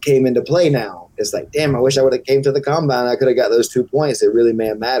that came into play now. It's like, damn, I wish I would have came to the combine. I could have got those 2 points. It really may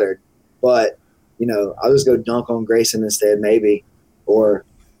have mattered. But, I'll just go dunk on Grayson instead, maybe. Or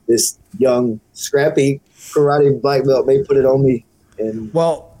this young, scrappy karate black belt may put it on me. And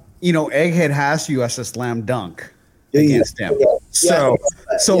well, Egghead has you as a slam dunk against him. So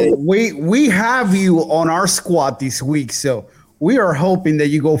we have you on our squad this week. So we are hoping that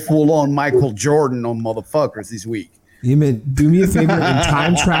you go full on Michael Jordan on motherfuckers this week. You mean do me a favor and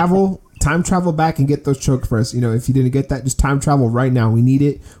time travel back and get those chokes for us. If you didn't get that, just time travel right now. We need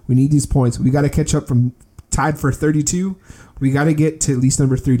it. We need these points. We got to catch up from tied for 32. We got to get to at least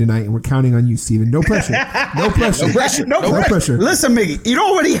number 3 tonight, and we're counting on you, Steven. No pressure. No pressure. No pressure. Listen, Miggy, it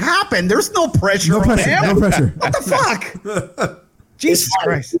already happened. There's no pressure. No pressure. No pressure. What the fuck? Jesus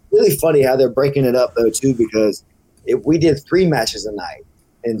Christ. It's really funny how they're breaking it up, though, too, because we did 3 matches a night.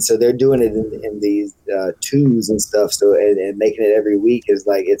 And so they're doing it in these 2s and stuff. So and making it every week is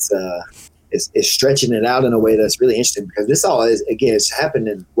like it's stretching it out in a way that's really interesting because this all is again it's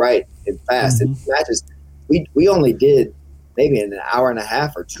happening right and fast. Mm-hmm. And matches we only did maybe an hour and a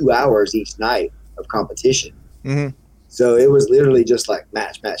half or 2 hours each night of competition. Mm-hmm. So it was literally just like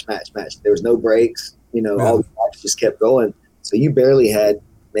match. There was no breaks. All the matches just kept going. So you barely had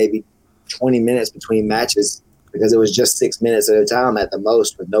maybe 20 minutes between matches. Because it was just 6 minutes at a time at the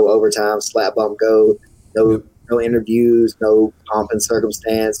most with no overtime, slap bump go, no interviews, no pomp and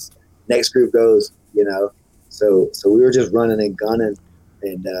circumstance. Next group goes, So we were just running and gunning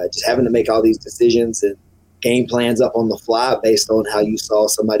and just having to make all these decisions and game plans up on the fly based on how you saw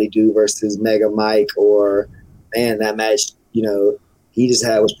somebody do versus Mega Mike or, man, that match, he just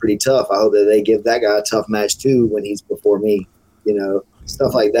had was pretty tough. I hope that they give that guy a tough match too when he's before me,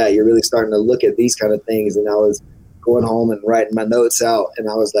 stuff like that. You're really starting to look at these kind of things. And I was going home and writing my notes out. And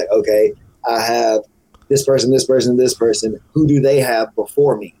I was like, okay, I have this person. Who do they have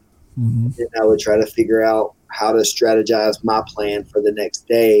before me? Mm-hmm. And I would try to figure out how to strategize my plan for the next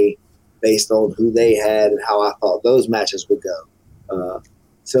day based on who they had and how I thought those matches would go.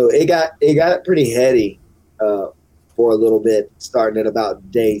 So it got pretty heady for a little bit, starting at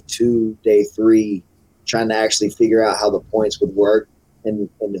about day 2, day 3, trying to actually figure out how the points would work. And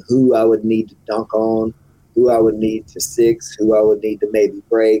who I would need to dunk on, who I would need to 6, who I would need to maybe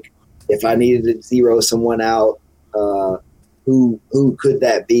break. If I needed to zero someone out, who could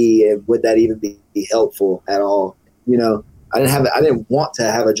that be, and would that even be helpful at all? You know, I didn't want to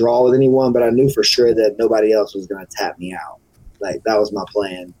have a draw with anyone, but I knew for sure that nobody else was going to tap me out. Like, that was my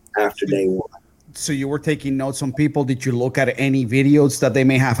plan after day one. So you were taking notes on people. Did you look at any videos that they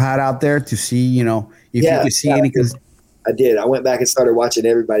may have had out there to see, you know, if you could see any? I did. I went back and started watching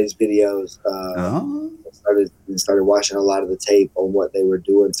everybody's videos. Started watching a lot of the tape on what they were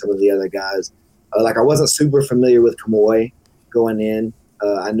doing. Some of the other guys, like, I wasn't super familiar with Kamoy going in.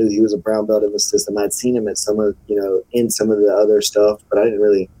 I knew he was a brown belt in the system. I'd seen him at in some of the other stuff, but I didn't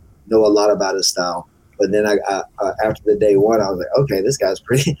really know a lot about his style. But then I after the day one, I was like, okay, this guy's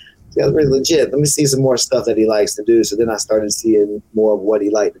pretty legit. Let me see some more stuff that he likes to do. So then I started seeing more of what he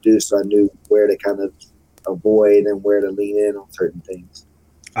liked to do. So I knew where to kind of avoid and where to lean in on certain things.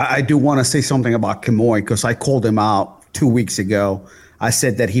 I do want to say something about Kamoy, because I called him out 2 weeks ago. I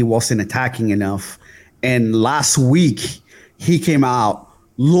said that he wasn't attacking enough. And last week, he came out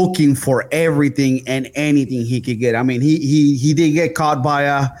looking for everything and anything he could get. I mean, he did get caught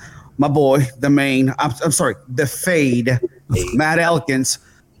by my boy, the fade, Matt Elkins.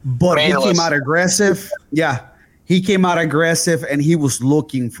 But he came out aggressive. Yeah, he came out aggressive, and he was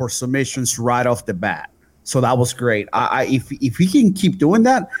looking for submissions right off the bat. So that was great. If he can keep doing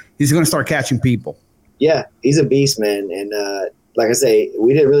that, he's going to start catching people. Yeah, he's a beast, man. And like I say, I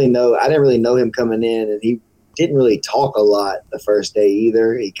didn't really know him coming in, and he didn't really talk a lot the first day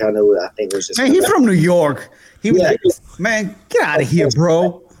either. He kind of, I think, was just. Man, he's from New York. He was like, man, get out of here,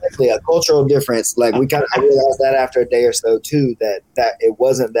 bro. Exactly, a cultural difference. Like, I realized that after a day or so too, that it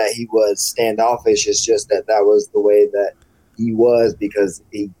wasn't that he was standoffish. It's just that was the way that he was, because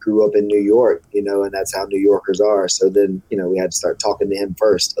he grew up in New York, you know, and that's how New Yorkers are. So then, you know, we had to start talking to him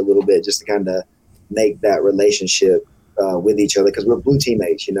first a little bit, just to kind of make that relationship with each other, because we're blue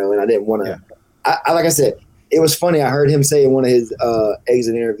teammates, you know. And I didn't want to. Yeah. Like I said, it was funny. I heard him say in one of his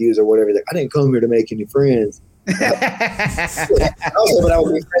exit interviews or whatever, like, I didn't come here to make any friends. I was hoping I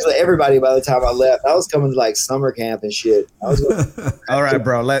would be friends with everybody by the time I left. I was coming to like summer camp and shit. All right,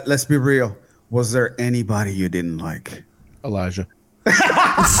 bro. Let's be real. Was there anybody you didn't like? Elijah.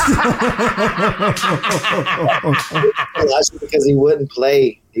 Elijah, because he wouldn't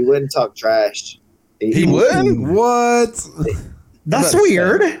play. He wouldn't talk trash. He wouldn't? What? That's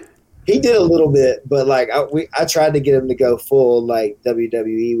weird. He did a little bit, but like I tried to get him to go full like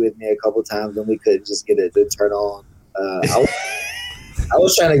WWE with me a couple times, and we couldn't just get it to turn on. I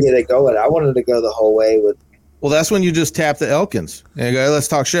was trying to get it going. I wanted to go the whole way with. Well, that's when you just tap the Elkins and go, let's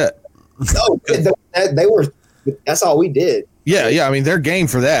talk shit. No, they were. That's all we did. Yeah. I mean, they're game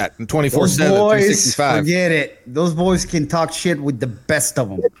for that. 24/7, 365. Forget it. Those boys can talk shit with the best of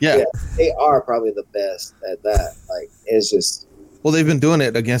them. Yeah, they are probably the best at that. Like, it's just. Well, they've been doing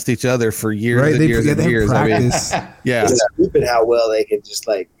it against each other for years right, and years and years. Practice. I mean, yeah. It's stupid how well they can just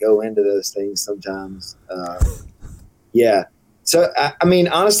like go into those things sometimes. Yeah. So I mean,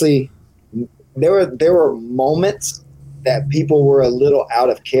 honestly, there were moments that people were a little out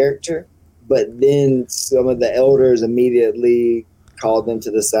of character, but then some of the elders immediately called them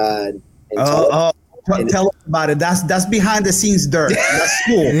to the side and tell us about it. That's behind the scenes dirt. That's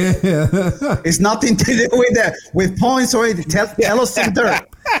cool. Yeah. It's nothing to do with that. With points or anything. Tell us some dirt.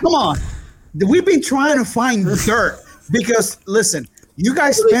 Come on. We've been trying to find dirt because listen, you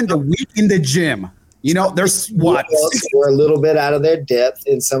guys spend a week in the gym. You know, there's what? We're a little bit out of their depth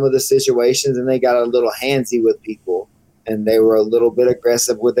in some of the situations, and they got a little handsy with people, and they were a little bit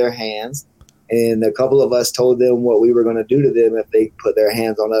aggressive with their hands. And a couple of us told them what we were going to do to them if they put their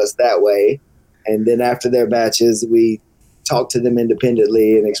hands on us that way. And then after their matches, we talked to them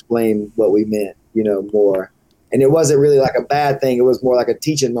independently and explained what we meant, you know, more. And it wasn't really like a bad thing. It was more like a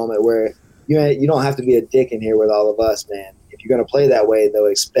teaching moment where you don't have to be a dick in here with all of us, man. If you're going to play that way, they'll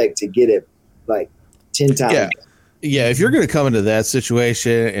expect to get it like 10 times. Yeah. If you're going to come into that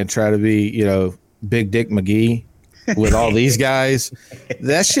situation and try to be, you know, Big Dick McGee with all these guys,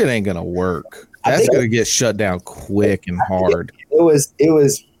 that shit ain't going to work. That's going to get shut down quick and hard.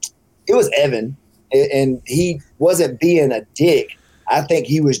 It was Evan, and he wasn't being a dick. I think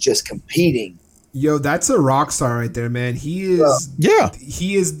he was just competing. Yo, that's a rock star right there, man. He is.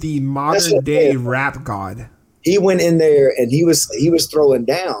 He is the modern day rap god. He went in there and he was throwing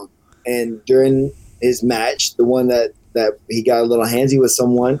down, and during his match, the one that he got a little handsy with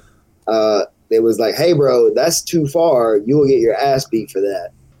someone, it was like, "Hey, bro, that's too far. You will get your ass beat for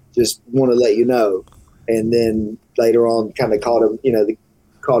that. Just want to let you know." And then later on, kind of called him, you know,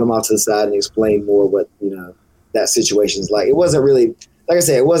 called him out to the side and explained more what, you know, that situation's like. It wasn't really, like I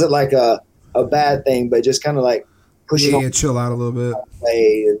said, it wasn't like a bad thing, but just kind of like pushing chill out a little bit.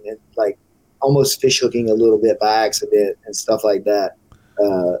 And like almost fish hooking a little bit by accident and stuff like that.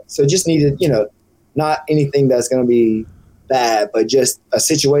 So just needed, not anything that's going to be bad, but just a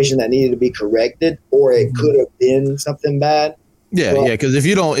situation that needed to be corrected, or it could have been something bad. Yeah, well, yeah. Because if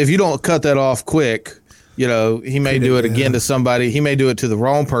you don't cut that off quick, he may do it again to somebody. He may do it to the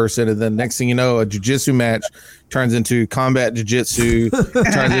wrong person, and then next thing you know, a jiu-jitsu match turns into combat jiu-jitsu,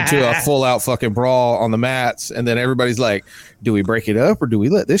 turns into a full-out fucking brawl on the mats, and then everybody's like, "Do we break it up or do we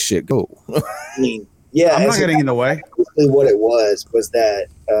let this shit go?" Yeah, I'm not getting in the way. Basically, what it was that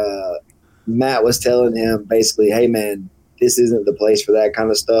Matt was telling him basically, "Hey, man, this isn't the place for that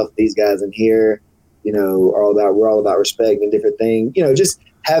kind of stuff. These guys in here, we're all about respect and different things. Just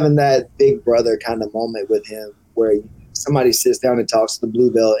having that big brother kind of moment with him where somebody sits down and talks to the blue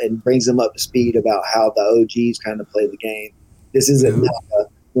belt and brings them up to speed about how the OGs kind of play the game. This isn't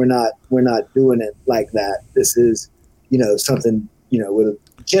we're not doing it like that. This is something with a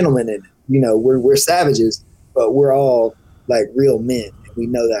gentleman in it. We're savages, but we're all like real men. And we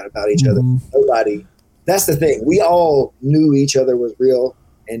know that about each other. Nobody. That's the thing. We all knew each other was real,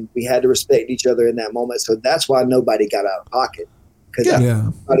 and we had to respect each other in that moment. So that's why nobody got out of pocket, because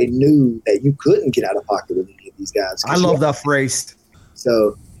everybody knew that you couldn't get out of pocket with any of these guys. I love that phrase.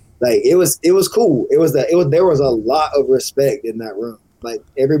 So, like, it was cool. There was a lot of respect in that room. Like,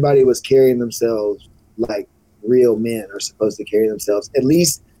 everybody was carrying themselves like real men are supposed to carry themselves, at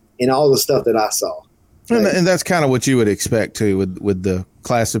least in all the stuff that I saw. And that's kind of what you would expect too, with the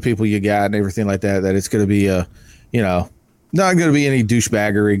class of people you got and everything like that. That it's going to be not going to be any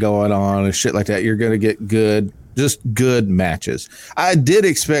douchebaggery going on and shit like that. You're going to get just good matches. I did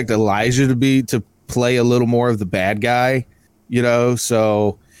expect Elijah to play a little more of the bad guy,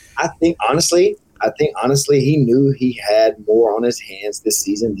 So I think honestly, he knew he had more on his hands this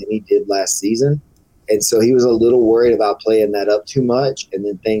season than he did last season, and so he was a little worried about playing that up too much and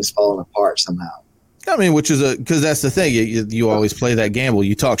then things falling apart somehow. I mean, because that's the thing. You always play that gamble.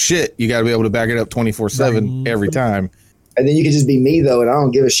 You talk shit, you got to be able to back it up 24/7 every time. And then you can just be me though, and I don't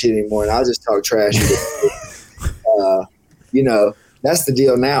give a shit anymore, and I'll just talk trash. That's the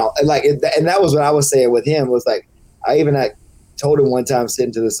deal now. And and that was what I was saying with him. Was like, I told him one time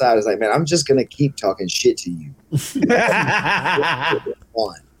sitting to the side, I was like, man, I'm just gonna keep talking shit to you.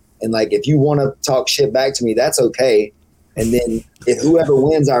 And like, if you want to talk shit back to me, that's okay. And then if whoever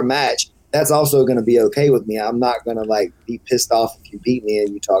wins our match, that's also going to be okay with me. I'm not going to like be pissed off if you beat me and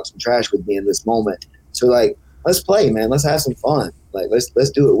you talk some trash with me in this moment. So like, let's play, man. Let's have some fun. Like, let's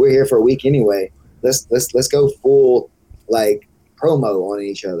do it. We're here for a week anyway. Let's go full like promo on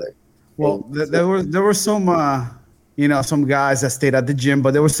each other. Well, there were some some guys that stayed at the gym,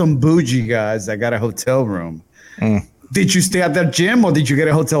 but there were some bougie guys that got a hotel room. Did you stay at that gym or did you get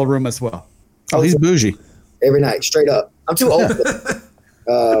a hotel room as well? Oh, he's bougie. Every night, straight up. I'm too old for that.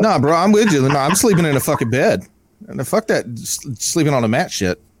 Nah, bro, I'm with you. No, I'm sleeping in a fucking bed. And fuck that sleeping on a mat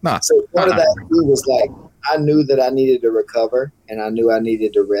shit. Nah. So part of that too was like, I knew that I needed to recover, and I knew I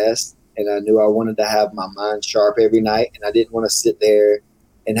needed to rest, and I knew I wanted to have my mind sharp every night, and I didn't want to sit there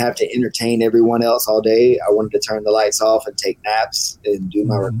and have to entertain everyone else all day. I wanted to turn the lights off and take naps and do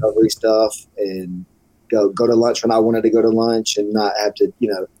my recovery stuff and go to lunch when I wanted to go to lunch and not have to,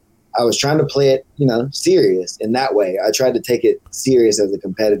 I was trying to play it, serious in that way. I tried to take it serious as a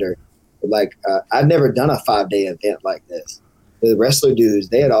competitor. Like, I'd never done a 5-day event like this. The wrestler dudes,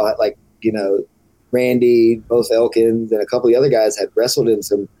 they had all had Randy, both Elkins, and a couple of the other guys had wrestled in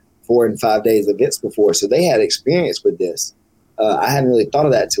some 4 and 5 days events before. So they had experience with this. I hadn't really thought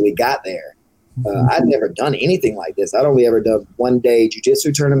of that until we got there. I'd never done anything like this. I'd only ever done 1-day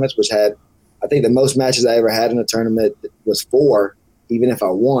jiu-jitsu tournaments, which had, I think the most matches I ever had in a tournament was 4, even if I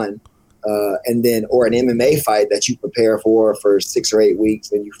won. And then, or an MMA fight that you prepare for 6 or 8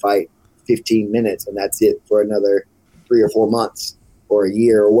 weeks and you fight 15 minutes and that's it for another 3 or 4 months or a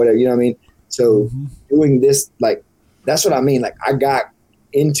year or whatever, you know what I mean? So doing this, like, that's what I mean. Like, I got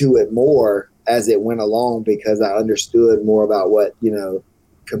into it more as it went along because I understood more about what,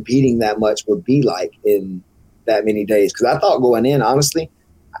 competing that much would be like in that many days. Cause I thought going in, honestly,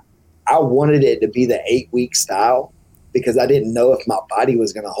 I wanted it to be the 8-week style because I didn't know if my body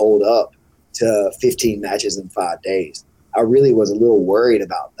was going to hold up to 15 matches in 5 days. I really was a little worried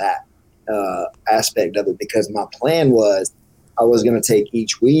about that aspect of it because my plan was I was going to take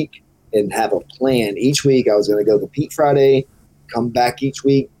each week and have a plan. Each week I was going to go compete Friday, come back each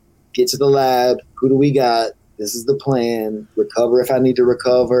week, get to the lab. Who do we got? This is the plan. Recover if I need to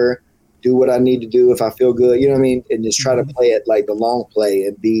recover. Do what I need to do if I feel good. You know what I mean? And just try to play it like the long play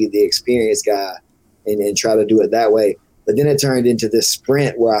and be the experienced guy and try to do it that way. But then it turned into this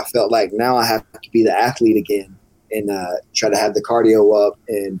sprint where I felt like now I have to be the athlete again and try to have the cardio up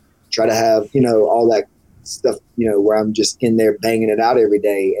and try to have, all that stuff, where I'm just in there banging it out every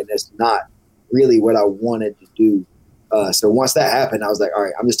day. And that's not really what I wanted to do. So once that happened, I was like, all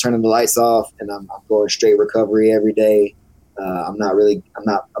right, I'm just turning the lights off and I'm going straight recovery every day. I'm not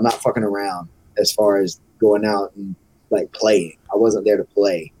fucking around as far as going out and like playing. I wasn't there to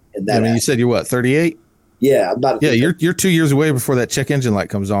play. And that, you said you're what, 38? Yeah, you're 2 years away before that check engine light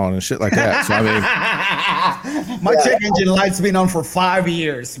comes on and shit like that. So my check engine light's been on for 5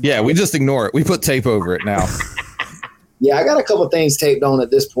 years. Yeah, we just ignore it. We put tape over it now. Yeah, I got a couple things taped on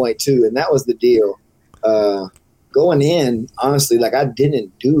at this point too, and that was the deal. Going in, honestly, like I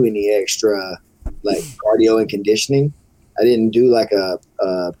didn't do any extra like cardio and conditioning. I didn't do like a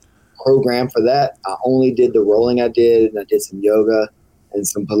program for that. I only did the rolling I did, and I did some yoga and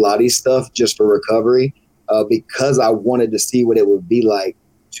some Pilates stuff just for recovery, because I wanted to see what it would be like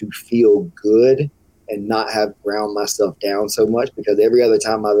to feel good and not have ground myself down so much, because every other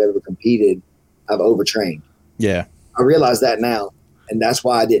time I've ever competed, I've overtrained. Yeah. I realize that now, and that's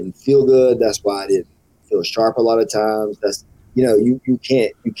why I didn't feel good. That's why I didn't feel sharp a lot of times. That's, you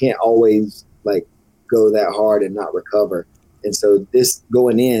can't always like go that hard and not recover. And so this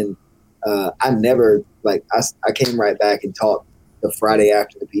going in, I never like I came right back and taught the Friday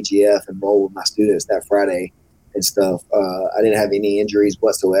after the PGF and rolled with my students that Friday and stuff. I didn't have any injuries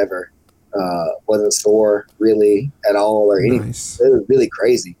whatsoever. Wasn't sore really at all or anything. Nice. It was really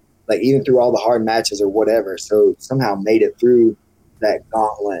crazy. Like even through all the hard matches or whatever. So somehow made it through that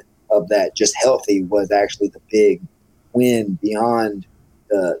gauntlet of that just healthy was actually the big win beyond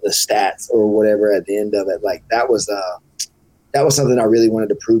the stats or whatever at the end of it. Like that was something I really wanted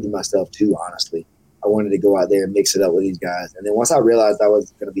to prove to myself too, honestly. I wanted to go out there and mix it up with these guys. And then once I realized I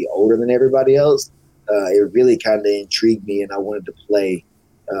was going to be older than everybody else, it really kind of intrigued me, and I wanted to play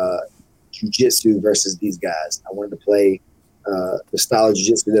jiu-jitsu versus these guys. I wanted to play the style of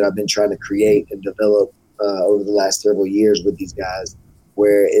jiu-jitsu that I've been trying to create and develop over the last several years with these guys,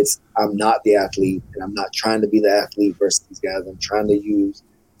 where I'm not the athlete and I'm not trying to be the athlete versus these guys. I'm trying to use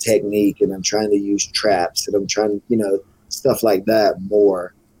technique and I'm trying to use traps and I'm trying, stuff like that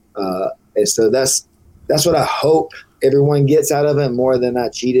more. And so that's what I hope everyone gets out of it more than I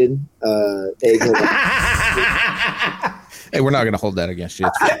cheated. Hey, we're not going to hold that against you.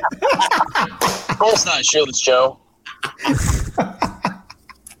 Of course not, Shield's Joe.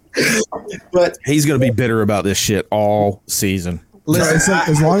 But he's going to be bitter about this shit all season. Listen, it's like,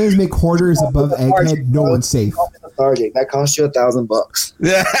 as long as McWhorter is above Egghead, no one's safe. That cost you $1,000.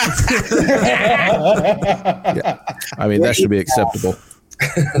 Yeah. Yeah. I mean, that should be acceptable.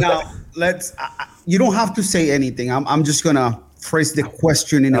 Now, you don't have to say anything. I'm just going to phrase the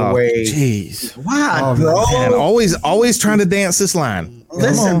question in a way. Jeez. What, bro? Man, always trying to dance this line.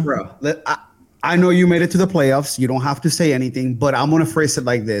 Listen, bro. I know you made it to the playoffs. You don't have to say anything, but I'm going to phrase it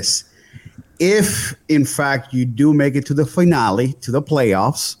like this. If, in fact, you do make it to the finale, to the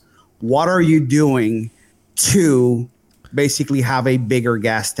playoffs, what are you doing to basically have a bigger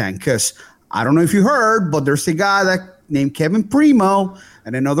gas tank? Because I don't know if you heard, but there's a guy named Kevin Primo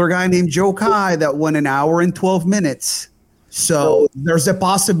and another guy named Joe Kai that won an hour and 12 minutes. So there's a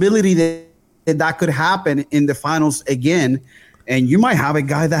possibility that could happen in the finals again. And you might have a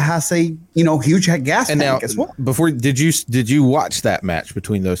guy that has a huge gas tank as well. Before, did you watch that match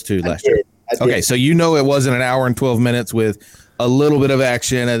between those two last year? Okay, so it wasn't an hour and 12 minutes with a little bit of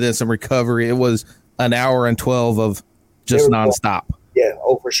action and then some recovery. It was an hour and 12 of just nonstop. Yeah,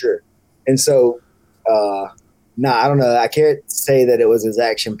 for sure. And so, I don't know. I can't say that it was as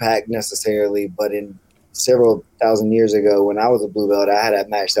action-packed necessarily, but in several thousand years ago when I was a blue belt, I had a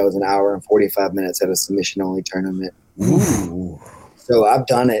match that was an hour and 45 minutes at a submission-only tournament. Ooh. So I've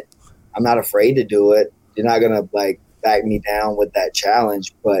done it. I'm not afraid to do it. You're not going to, back me down with that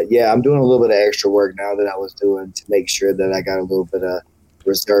challenge. But, yeah, I'm doing a little bit of extra work now that I was doing to make sure that I got a little bit of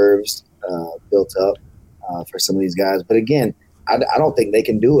reserves built up for some of these guys. But, again, I don't think they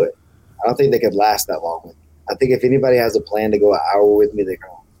can do it. I don't think they could last that long with me. I think if anybody has a plan to go an hour with me, they're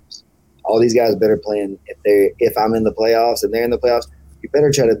going to lose. All these guys better plan. If I'm in the playoffs and they're in the playoffs, you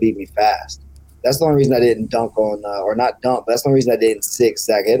better try to beat me fast. That's the only reason I didn't dunk on or not dunk, but that's the only reason I didn't six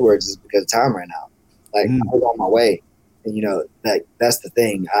Zach Edwards is because time ran out. I was on my way. And, that's the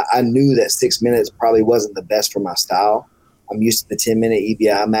thing. I knew that 6 minutes probably wasn't the best for my style. I'm used to the 10-minute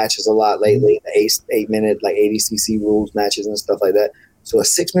EBI matches a lot lately, the 8-minute, 80cc rules matches and stuff like that. So a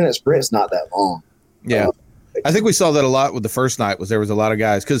 6-minute sprint's not that long. Yeah. I think we saw that a lot with the first night there was a lot of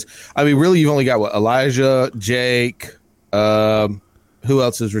guys. Because, really, you've only got, Elijah, Jake, who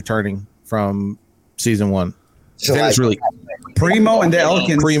else is returning from season one? So really Primo and the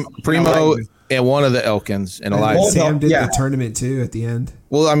Elkins. Primo and one of the Elkins and Elijah. Sam did the tournament too at the end.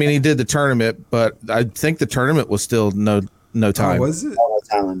 Well, I mean, he did the tournament, but I think the tournament was still no time. Oh, was it? No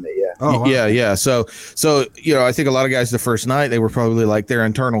time limit, yeah. Oh, wow. Yeah. So I think a lot of guys the first night, they were probably like their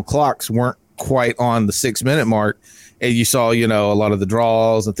internal clocks weren't quite on the 6 minute mark, and you saw a lot of the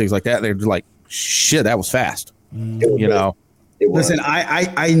draws and things like that. They're like, shit, that was fast. Listen,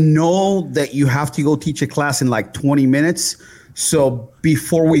 I know that you have to go teach a class in like 20 minutes. So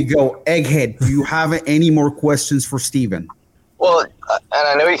before we go, Egghead, do you have any more questions for Steven? Well, and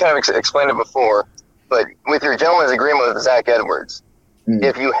I know you kind of explained it before, but with your gentleman's agreement with Zach Edwards,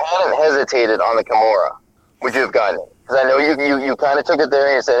 if you hadn't hesitated on the Kimura, would you have gotten it? Because I know you kind of took it there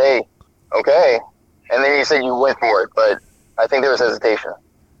and you said, hey, okay. And then you said you went for it, but I think there was hesitation.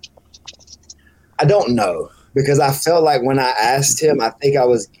 I don't know, because I felt like when I asked him, I think I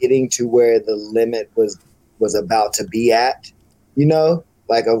was getting to where the limit was about to be at,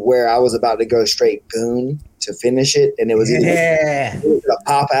 like of where I was about to go straight goon to finish it. And it was either a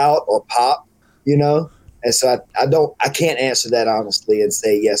pop out or pop, And so I can't answer that honestly and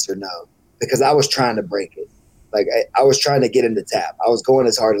say yes or no, because I was trying to break it. Like I was trying to get him to tap. I was going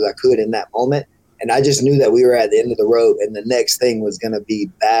as hard as I could in that moment. And I just knew that we were at the end of the road and the next thing was going to be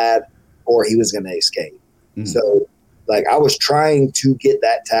bad or he was going to escape. So like I was trying to get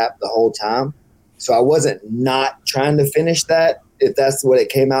that tap the whole time. So I wasn't not trying to finish that, if that's what it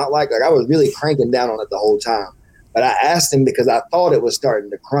came out like. Like I was really cranking down on it the whole time. But I asked him because I thought it was starting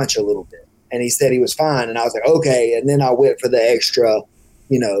to crunch a little bit. And he said he was fine. And I was like, okay. And then I went for the extra,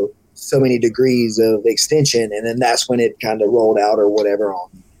 so many degrees of extension. And then that's when it kind of rolled out or whatever on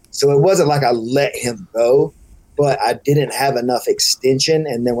me. So it wasn't like I let him go, but I didn't have enough extension.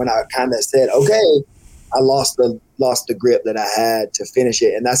 And then when I kind of said, okay, I lost the grip that I had to finish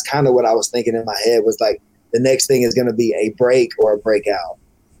it. And that's kind of what I was thinking in my head was like, the next thing is going to be a break or a breakout.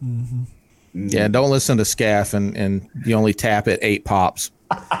 Yeah. Don't listen to Scaff and you only tap at 8 pops.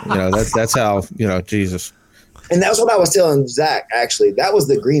 That's how, Jesus. And that's what I was telling Zach, actually. That was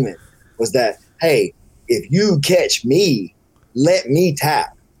the agreement, was that, hey, if you catch me, let me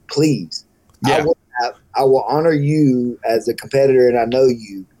tap, please. Yeah. I will honor you as a competitor, and I know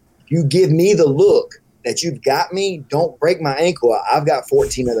you. If you give me the look that you've got me, don't break my ankle. I've got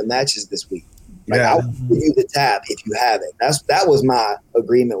 14 other matches this week. I will give you the tap if you have it. That was my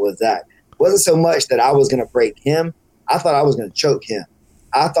agreement with Zach. It wasn't so much that I was going to break him. I thought I was going to choke him.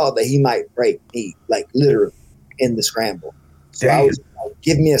 I thought that he might break me, like literally in the scramble. So I was like,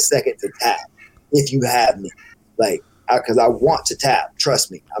 give me a second to tap if you have me. Because I want to tap.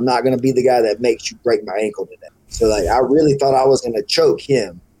 Trust me. I'm not going to be the guy that makes you break my ankle today. So I really thought I was going to choke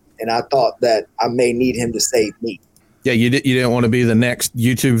him. And I thought that I may need him to save me. Yeah, you didn't want to be the next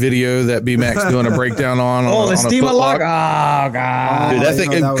YouTube video that B-Max doing a breakdown on. The Steve lock. Oh God, dude, that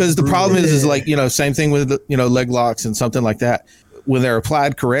thing, because the problem is like same thing with leg locks and something like that. When they're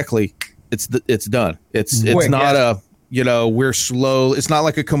applied correctly, it's done. It's quick, not we're slow. It's not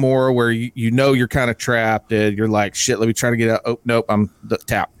like a Kimura where you're kind of trapped and you're like, shit, let me try to get out. Oh nope, I'm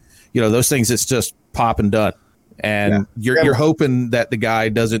tap. Those things, it's just pop and done. And you're hoping that the guy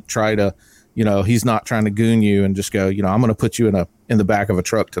doesn't try to, he's not trying to goon you and just go, I'm going to put you in the back of a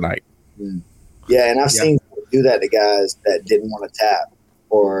truck tonight. Yeah, and I've seen people do that to guys that didn't want to tap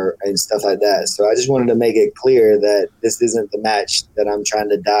and stuff like that. So I just wanted to make it clear that this isn't the match that I'm trying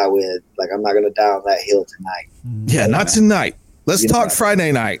to die with. Like I'm not going to die on that hill tonight. Yeah, not tonight. Let's talk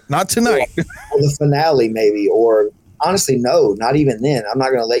Friday night, not tonight. Or the finale maybe, or honestly, no, not even then. I'm not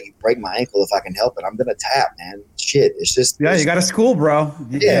going to let you break my ankle if I can help it. I'm going to tap, man. Shit, it's just you got a school, bro.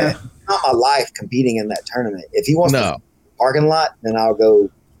 Yeah, it's not my life competing in that tournament. If he wants to parking lot, then I'll go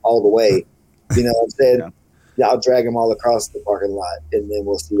all the way. You know what I'm saying? Yeah, I'll drag him all across the parking lot, and then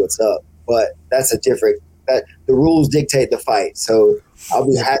we'll see what's up. But that's the rules dictate the fight. So I'll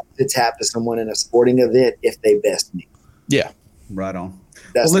be happy to tap to someone in a sporting event if they best me. Yeah, right on.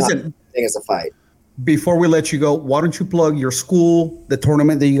 That's not the thing. It's a fight. Before we let you go, why don't you plug your school, the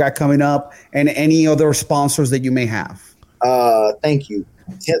tournament that you got coming up, and any other sponsors that you may have? Thank you.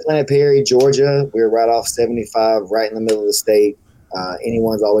 10th Planet Perry, Georgia. We're right off 75, right in the middle of the state.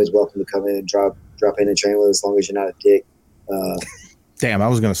 Anyone's always welcome to come in and drop in and train with us as long as you're not a dick. Damn, I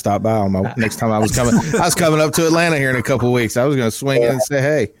was going to stop by on my next time I was coming. I was coming up to Atlanta here in a couple of weeks. I was going to swing in and say,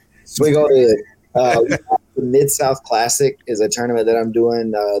 hey. Swing on in. The Mid-South Classic is a tournament that I'm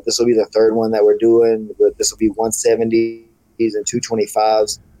doing. This will be the third one that we're doing. This will be 170s and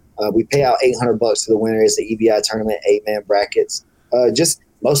 225s. We pay out $800 to the winner. It's the EBI tournament, 8-man brackets. Just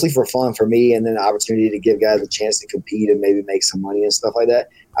mostly for fun for me, and then the opportunity to give guys a chance to compete and maybe make some money and stuff like that.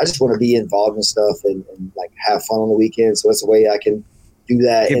 I just want to be involved in stuff and like have fun on the weekend. So it's a way I can do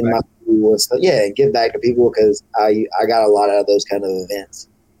that in my cool. So, yeah, and give back to people because I got a lot out of those kind of events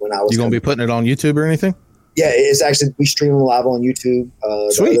when I was. You gonna be putting it on YouTube or anything? Yeah, it's actually we stream them live on YouTube.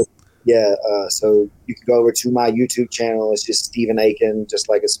 Sweet. So you can go over to my YouTube channel. It's just Stephen Eakin, just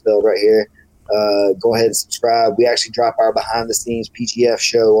like it's spelled right here. Go ahead and subscribe. We actually drop our behind the scenes PGF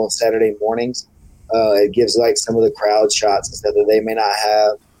show on Saturday mornings. It gives like some of the crowd shots and stuff that they may not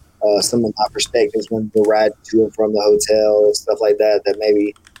have. Some of my perspectives when we're riding to and from the hotel and stuff like that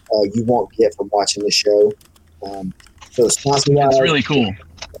maybe you won't get from watching the show. So sponsor That's really cool.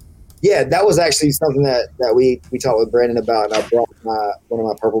 Yeah, that was actually something that we talked with Brandon about, and I brought one of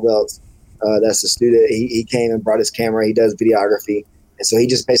my purple belts. That's a student. He came and brought his camera. He does videography, and so he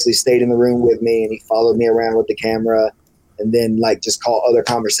just basically stayed in the room with me, and he followed me around with the camera, and then like just caught other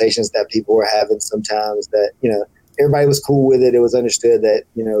conversations that people were having. Sometimes that everybody was cool with it. It was understood that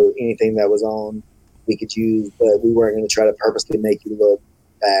anything that was on we could use, but we weren't going to try to purposely make you look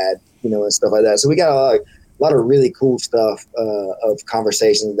bad, and stuff like that. So we got a lot of really cool stuff of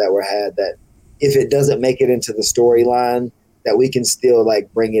conversations that were had that if it doesn't make it into the storyline, that we can still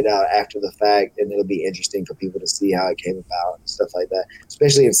like bring it out after the fact, and it'll be interesting for people to see how it came about and stuff like that,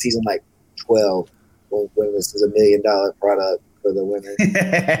 especially in season like 12 when this is $1 million product for the winner.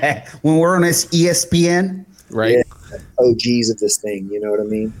 When we're on this ESPN, right? Yeah, OGs of this thing, you know what I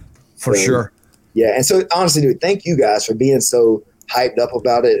mean? For sure. Yeah, and so honestly, dude, thank you guys for being so hyped up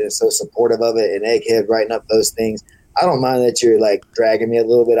about it and so supportive of it, and Egghead writing up those things. I don't mind that you're like dragging me a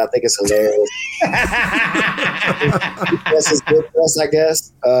little bit. I think it's hilarious. This is good for us, I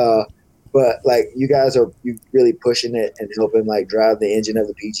guess. But like you guys are really pushing it and helping like drive the engine of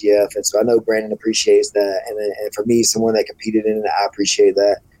the PGF, and so I know Brandon appreciates that, and for me, someone that competed in it, I appreciate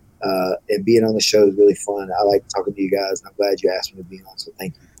that. And being on the show is really fun. I like talking to you guys, and I'm glad you asked me to be on. So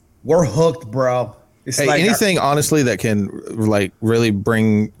thank you. We're hooked, bro. It's hey, like anything honestly that can like really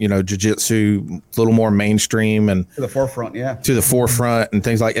bring jiu-jitsu a little more mainstream and to the forefront, to the forefront and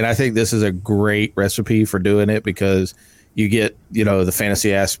things like. And I think this is a great recipe for doing it because you get the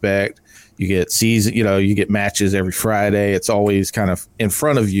fantasy aspect, you get season, you get matches every Friday. It's always kind of in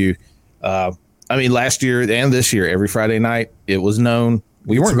front of you. I mean, last year and this year, every Friday night, it was known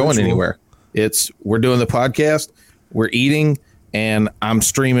we weren't going anywhere. We're doing the podcast, we're eating. And I'm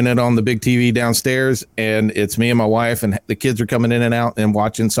streaming it on the big TV downstairs, and it's me and my wife, and the kids are coming in and out and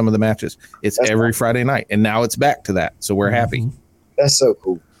watching some of the matches. It's every Friday night, and now it's back to that, so we're happy. That's so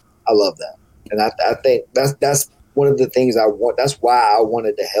cool. I love that, and I think that's one of the things I want. That's why I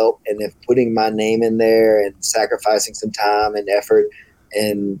wanted to help, and if putting my name in there and sacrificing some time and effort,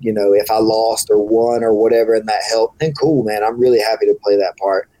 and if I lost or won or whatever, and that helped, then cool, man. I'm really happy to play that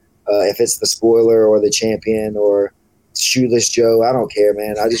part. If it's the spoiler or the champion or Shoeless Joe, I don't care,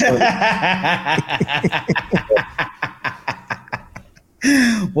 man. I just want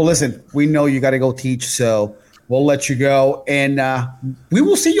Well, listen, we know you got to go teach, so we'll let you go, and we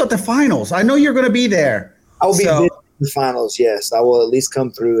will see you at the finals. I know you're going to be there. I will be in the finals. Yes, I will at least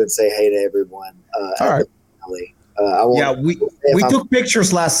come through and say hey to everyone. All right. We took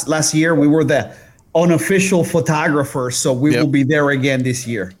pictures last year. We were the unofficial photographers, so we will be there again this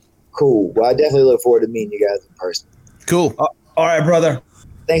year. Cool. Well, I definitely look forward to meeting you guys in person. Cool. All right, brother.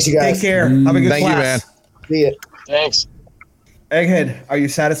 Thanks, you guys. Take care. Have a good Thank class. you, man. See ya. Thanks. Egghead, are you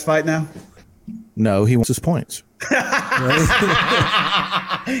satisfied now? No, he wants his points.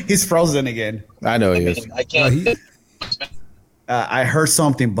 He's frozen again. I know he is. I can't. I heard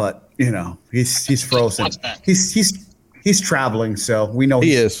something, but he's frozen. He's traveling, so we know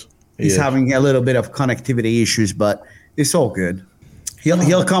he's having a little bit of connectivity issues, but it's all good.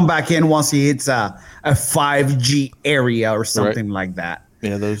 He'll come back in once he hits a 5G area or something like that.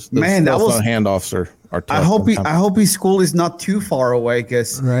 Yeah, those handoffs are tough. I hope his school is not too far away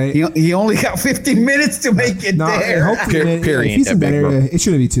because he only got 15 minutes to make it there. Hopefully, if he's in that area, it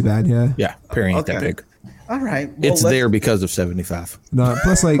shouldn't be too bad. Yeah, Perry ain't that big. All right, it's there because of 75. No,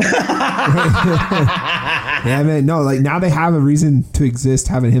 plus like, yeah, man. No, like now they have a reason to exist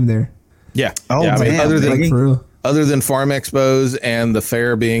having him there. Yeah. Oh, yeah, man. Other than for real. Other than farm expos and the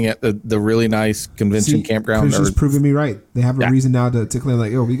fair being at the really nice convention campground. Chris is proving me right. They have a reason now to claim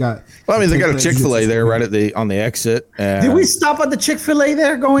like, we got. Well, I mean, they got a Chick-fil-A there right on the exit. Did we stop at the Chick-fil-A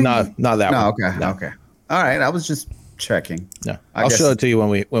there going? No, not that one. Okay. No. Okay. All right. I was just checking. No, I'll show it to you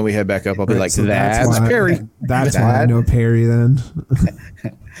when we head back up. I'll be like, so that's Perry. That's why I know Perry then.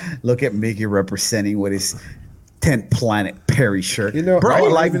 Look at Miggy representing with his 10th Planet Perry shirt. Bro,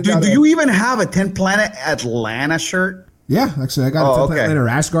 like, do you even have a 10th Planet Atlanta shirt? Yeah, actually, I got a 10th Planet Atlanta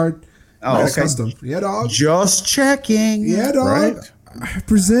rash guard. Oh, okay. Custom. Yeah, dog. Just checking. Yeah, dog. Right? I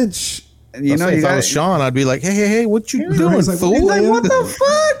present. You know, if I was Sean, I'd be like, hey, what you doing, Like, fool? He's like, what the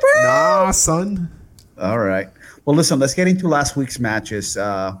fuck, bro? Yeah, son. All right. Well, listen, let's get into last week's matches.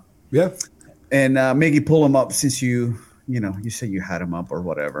 Yeah. And Miggy, pull him up since you said you had him up or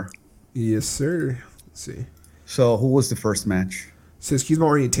whatever. Yes, sir. Let's see. So who was the first match? So excuse my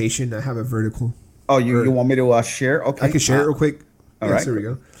orientation. I have a vertical. Oh, you want me to share? Okay. I can share it real quick. All right. There we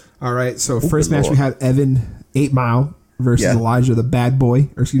go. All right. So first match we had Evan 8 Mile versus Elijah the bad boy,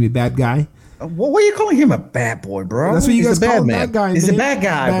 or excuse me, bad guy. What are you calling him a bad boy, bro? That's what you guys call him, man. bad guy. He's man. a bad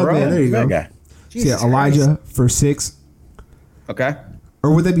guy, bro. Man. There you Bad go. guy. So yeah, Elijah for 6. Okay.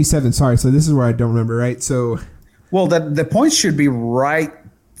 Or would that be 7? Sorry. So this is where I don't remember, right? So Well, the points should be right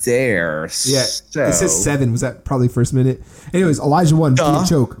there. yeah, So. it says 7. Was that probably first minute? Anyways, Elijah won via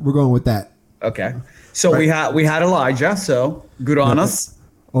choke. We're going with that. Okay. So we had Elijah. So good on us.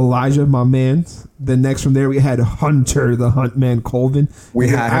 Elijah, my man. Then next from there we had Hunter, the Huntman Colvin.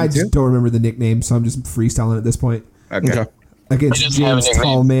 I just don't remember the nickname, so I'm just freestyling at this point. Okay. Against James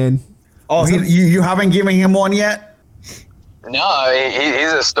Tall Man. Oh, you haven't given him one yet? No,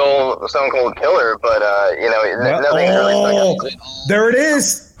 he's a stone cold killer, but nothing really stuck out. There it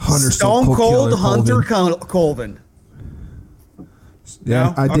is. Hunter Stone Cold Hunter Colvin.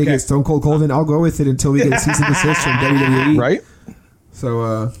 Yeah, No? I dig Okay. it. Stone Cold Colvin. I'll go with it until we get a cease and desist from WWE. Right?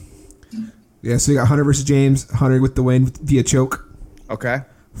 So, so you got Hunter versus James. Hunter with the win via choke. Okay.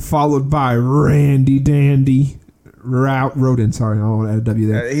 Followed by Randy Dandy. Roden. Sorry, I don't want to add a W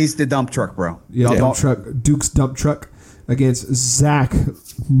there. He's the dump truck, bro. Yeah, dump truck. Duke's dump truck against Zach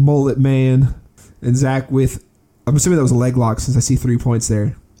Mullet Man. And Zach with, I'm assuming that was a leg lock since I see 3 points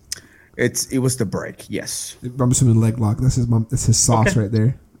there. It was the break, yes. I'm assuming leg lock. That's his sauce right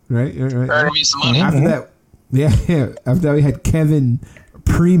there. Right? Earn me some money. After that, after that we had Kevin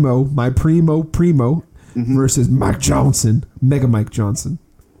Primo, versus Mike Johnson, Mega Mike Johnson,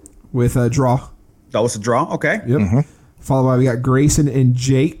 with a draw. That was a draw? Okay. Yep. Followed by we got Grayson and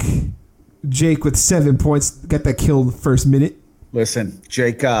Jake. Jake with 7 points, got that kill the first minute. Listen,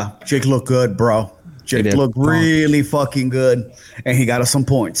 Jake looked good, bro. Jake looked really fucking good, and he got us some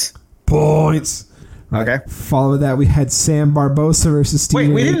points. Okay. Followed that we had Sam Barbosa versus Steve.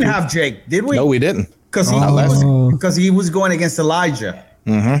 Wait, we didn't have Jake, did we? No, we didn't. Because he was going against Elijah.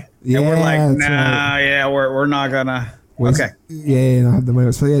 Yeah, And we're like, that's nah, right. yeah, we're not gonna. Okay. Yeah, no, the money.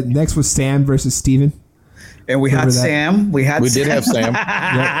 So next was Sam versus Steven. And we had Sam. We did have Sam.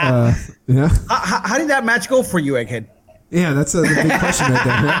 Yeah. How did that match go for you, Egghead? Yeah, that's the big question right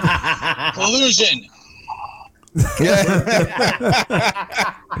there. Right? Collusion.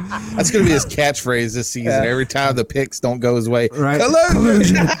 That's going to be his catchphrase this season. Every time the picks don't go his way. Right.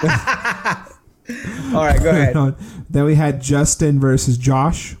 Collusion. All right, go ahead. Then we had Justin versus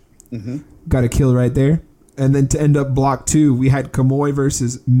Josh. Got a kill right there. And then to end up block 2, we had Kamoy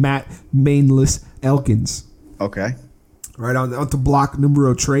versus Matt Mainless Elkins. Okay. Right on to block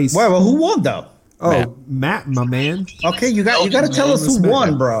numero tres. Well, who won though? Oh, Matt, my man. Okay, you got to tell us who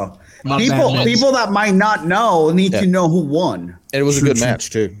won, bro. People that might not know need to know who won. And it was a good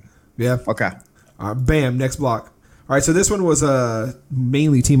match too. Yeah. Okay. Bam. Next block. All right. So this one was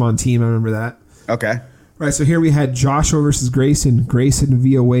mainly team on team. I remember that. Okay. All right. So here we had Joshua versus Grayson. Grayson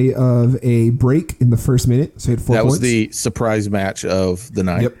via way of a break in the first minute. So he had 4 points. That was the surprise match of the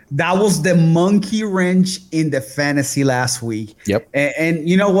night. Yep. That was the monkey wrench in the fantasy last week. Yep. And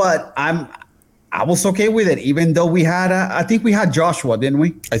you know what? I was okay with it, even though we had I think we had Joshua, didn't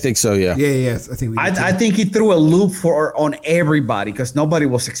we? I think so. Yeah. Yeah. I think we did too. I think he threw a loop on everybody because nobody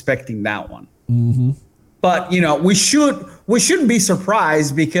was expecting that one. Mm-hmm. But we shouldn't be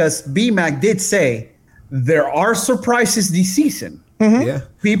surprised because BMAC did say there are surprises this season. Mm-hmm. Yeah.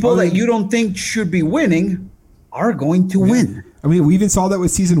 People that you don't think should be winning are going to win. I mean, we even saw that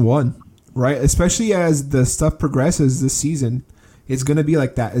with season 1, right? Especially as the stuff progresses this season. It's going to be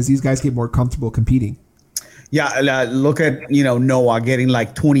like that as these guys get more comfortable competing. Yeah, look at Noah getting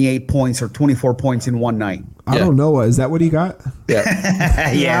like 28 points or 24 points in one night. I don't know. Is that what he got?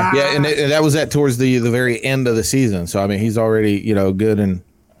 Yeah. Yeah. And that was towards the very end of the season. So I mean, he's already good and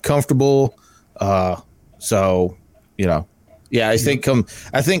comfortable. So I think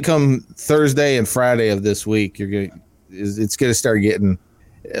come Thursday and Friday of this week, it's gonna start getting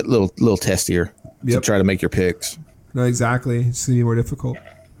a little testier to try to make your picks. No, exactly. It's going to be more difficult.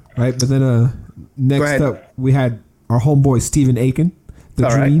 Right? But then next up, we had our homeboy, Stephen Eakin, the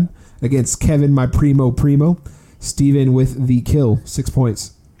All Dream, against Kevin, my Primo. Stephen with the kill, 6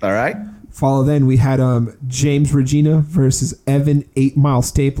 points. All right. Follow then, we had James Regina versus Evan 8 Mile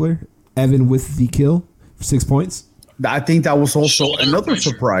Stapler. Evan with the kill, 6 points. I think that was also another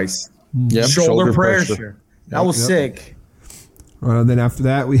surprise. Yep, Shoulder pressure. That was sick. And then after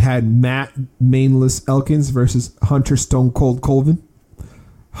that, we had Matt Mainless Elkins versus Hunter Stone Cold Colvin.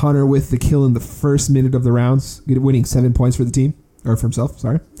 Hunter with the kill in the first minute of the rounds, winning 7 points for the team, or for himself,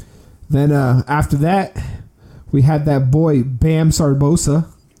 sorry. Then after that, we had that boy Bam Sarbosa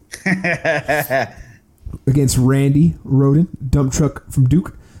against Randy Roden, dump truck from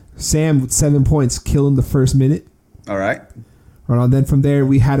Duke. Sam with 7 points, kill in the first minute. All right. Right on. Then from there,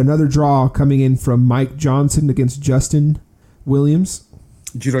 we had another draw coming in from Mike Johnson against Justin Williams.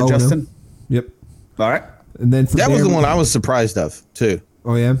 Judo Justin? No. Yep. All right. And then from that there, was the one I was surprised of, too.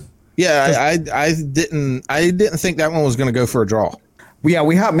 Oh, yeah? Yeah, I didn't think that one was going to go for a draw. Yeah,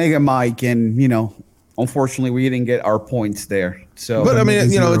 we had Mega Mike, and, unfortunately, we didn't get our points there. So, but I mean,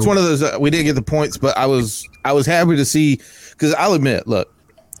 it's one of those. We didn't get the points, but I was happy to see, because I'll admit, look,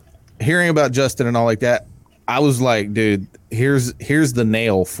 hearing about Justin and all like that, I was like, dude, here's the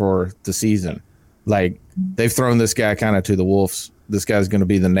nail for the season. Like, they've thrown this guy kind of to the wolves. This guy's going to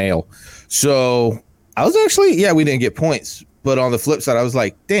be the nail. So I was actually, we didn't get points, but on the flip side, I was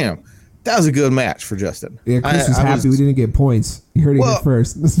like, damn. That was a good match for Justin. Yeah, Chris was happy we didn't get points. You heard it here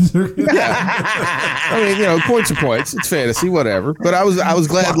first. I mean, points are points. It's fantasy, whatever. But I was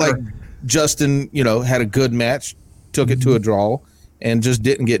glad, like, Justin, had a good match, took it to a draw, and just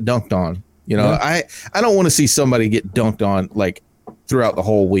didn't get dunked on. I don't want to see somebody get dunked on, like, throughout the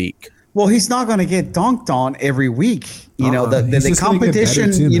whole week. Well, he's not going to get dunked on every week. The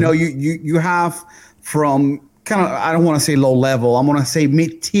competition, too, you have from kind of, I don't want to say low level. I'm going to say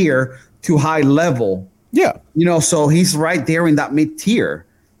mid-tier to high level. Yeah. So he's right there in that mid-tier.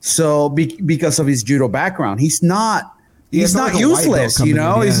 So because of his judo background, he's not like useless,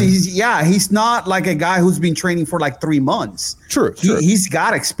 He's not like a guy who's been training for like 3 months. True. He's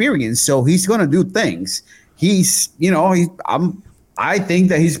got experience, so he's going to do things. I think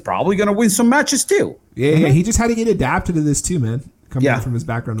that he's probably going to win some matches too. Yeah, he just had to get adapted to this too, man. Coming from his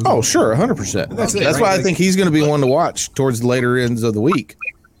background. Oh, sure, 100%. That's why I think he's going to be one to watch towards the later ends of the week.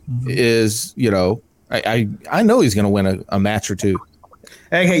 Is I know he's going to win a match or two.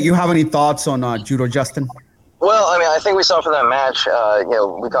 Hey, you have any thoughts on Judo Justin? Well, I mean, I think we saw for that match,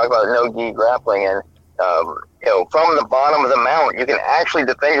 we talk about no-gi grappling, and, from the bottom of the mount, you can actually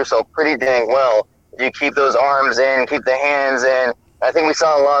defend yourself pretty dang well. You keep those arms in, keep the hands in. I think we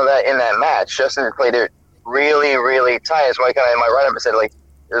saw a lot of that in that match. Justin played it really, really tight. That's why I kind of in my write-up said, like,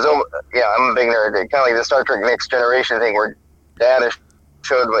 I'm a big nerd. Kind of like the Star Trek Next Generation thing where Dad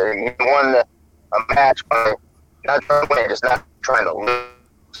showed he won a match by not trying to win, just not trying to lose.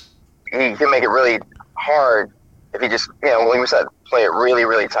 He can make it really hard if he just, like we said, play it really,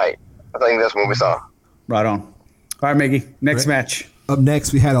 really tight. I think that's what we saw. Right on. All right, Miggy, next match. Up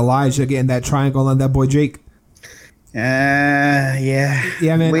next, we had Elijah getting that triangle on that boy Jake. Yeah,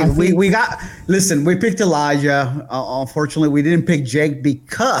 man. We picked Elijah. Unfortunately, we didn't pick Jake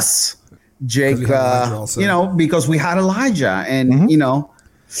because Jake, because we had Elijah, and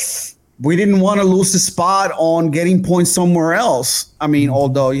we didn't want to lose the spot on getting points somewhere else. I mean,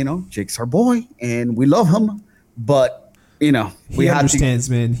 although Jake's our boy and we love him, but he understands,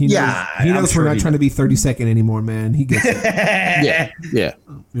 man. He knows we're not trying to be 32nd anymore, man. He gets it. yeah.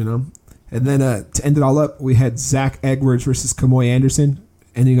 And then to end it all up, we had Zach Edwards versus Kamoy Anderson,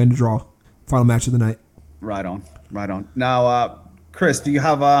 and you're going to draw final match of the night. Right on. Now, Chris, do you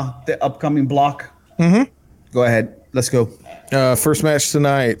have the upcoming block? Mm-hmm. Go ahead. Let's go. First match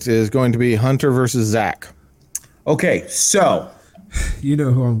tonight is going to be Hunter versus Zach. Okay, so you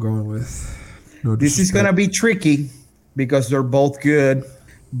know who I'm going with. No, this is going to be tricky because they're both good,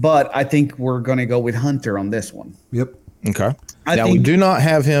 but I think we're going to go with Hunter on this one. Yep. Okay. We do not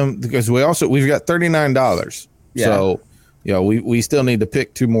have him because we've got $39. Yeah. So, we still need to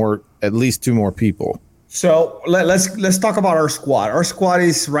pick at least two more people. So let's talk about our squad. Our squad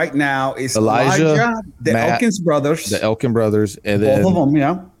is right now is Elijah, the Matt, Elkin brothers, and both of them,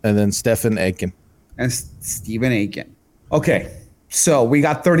 yeah, and then Stephen Eakin and Stephen Eakin. Okay, so we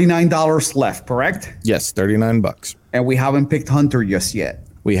got $39 left, correct? Yes, $39, and we haven't picked Hunter just yet.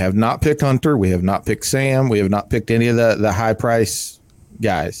 We have not picked Hunter. We have not picked Sam. We have not picked any of the high price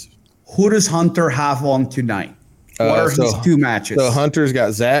guys. Who does Hunter have on tonight? What are his two matches? So Hunter's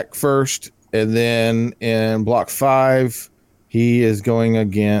got Zach first. And then in block 5, he is going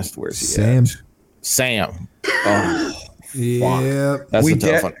against Sam. Sam. Oh, yeah. That's a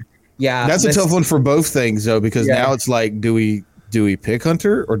tough one. Yeah, that's a tough one for both things though, because now it's like, do we pick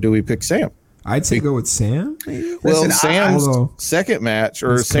Hunter or do we pick Sam? I'd say go with Sam. Well, Sam's second match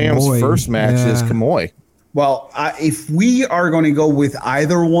or Sam's first match is Kamoy. Well, if we are going to go with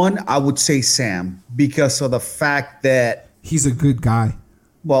either one, I would say Sam because of the fact that he's a good guy.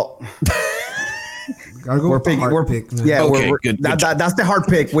 Well. We're picking. Yeah, okay, that's the hard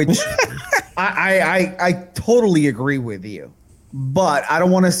pick, which I totally agree with you. but I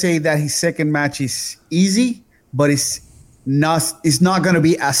don't want to say that his second match is easy, but it's not going to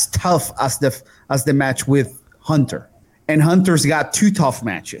be as tough as the match with Hunter. And Hunter's got 2 tough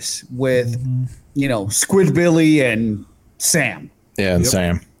matches with Squid Billy and Sam. Yeah, and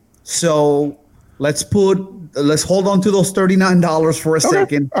Sam. So let's hold on to those $39 for a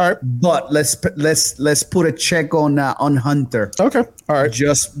second. All right. But let's put a check on Hunter. Okay. All right.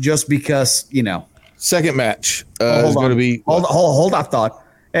 Just because, Second match is going to be hold that thought.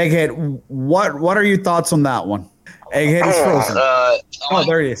 Egghead, what are your thoughts on that one? Egghead is frozen.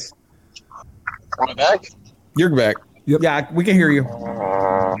 There he is. Am I back? You're back. Yep. Yeah, we can hear you.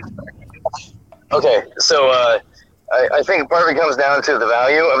 Okay, so I think part of it comes down to the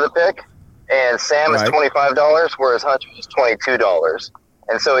value of the pick, and Sam is $25, whereas Hunter is $22,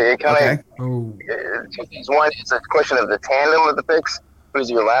 and so it kind of two things. One, it's a question of the tandem of the picks. Who's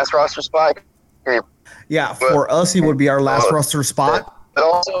your last roster spot? Yeah, for us, he would be our last roster spot. But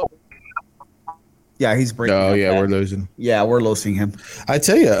also, yeah, he's breaking. Oh yeah, we're losing. Yeah, we're losing him. I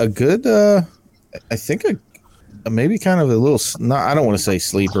tell you, a good. I think maybe kind of a little. I don't want to say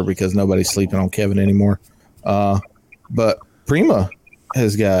sleeper because nobody's sleeping on Kevin anymore. But Prima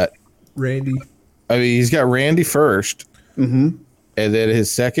has got Randy. I mean, he's got Randy first, and then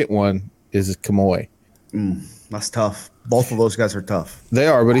his second one is Kamoy. That's tough. Both of those guys are tough. They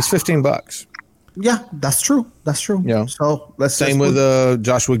are, but he's $15. Yeah, that's true. Yeah. So same with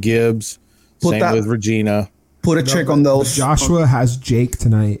Joshua Gibbs. Same with Regina. Put a check on those. Joshua has Jake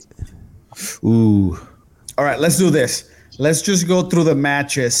tonight. Ooh. All right, let's do this. Let's just go through the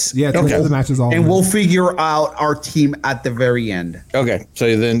matches. Yeah, the matches all. And we'll figure out our team at the very end. Okay,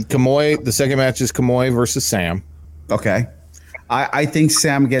 so then Kamoy, the second match is Kamoy versus Sam. Okay. I think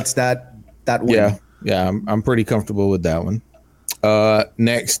Sam gets that win. Yeah, I'm pretty comfortable with that one.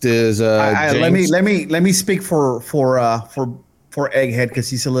 Next is James. Let me speak for Egghead because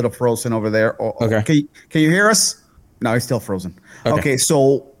he's a little frozen over there. Okay. Can you hear us? No, he's still frozen. Okay,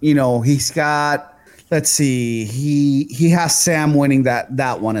 so he's got. Let's see. He has Sam winning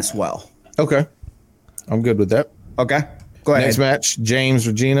that one as well. Okay, I'm good with that. Okay, go ahead. Next match: James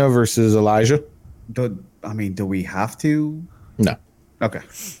Regina versus Elijah. Do we have to? No. Okay.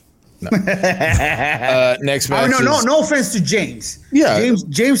 No. Next match. No offense to James. Yeah,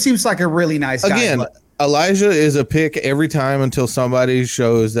 James seems like a really nice guy. Again, Elijah is a pick every time until somebody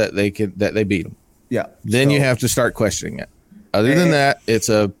shows that they beat him. Yeah. Then you have to start questioning it. Other than that, it's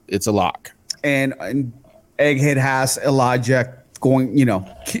a lock. And Egghead has Elijah going,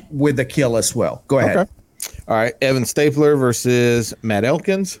 with the kill as well. Go ahead. Okay. All right, Evan Stapler versus Matt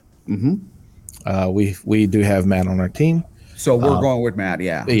Elkins. We do have Matt on our team. So we're going with Matt,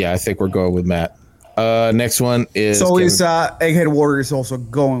 yeah. Yeah, I think we're going with Matt. Next one is... So is Egghead Warriors also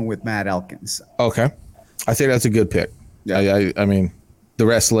going with Matt Elkins. Okay. I think that's a good pick. Yeah. I mean, the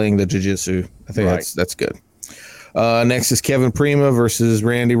wrestling, the jiu-jitsu, I think that's good. Next is Kevin Prima versus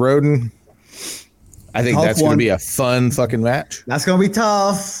Randy Roden. I think that's going to be a fun fucking match. That's going to be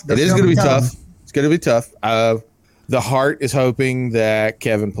tough. It is going to be tough. It's going to be tough. The heart is hoping that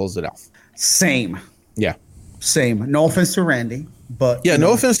Kevin pulls it off. Same. Yeah. Same. No offense to Randy, but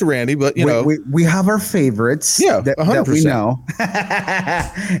no offense to Randy, but we have our favorites. Yeah, that we know.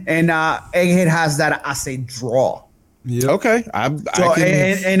 And Egghead has that as a draw. Yeah. Okay.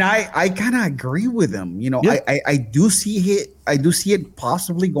 I kind of agree with him. I do see it. I do see it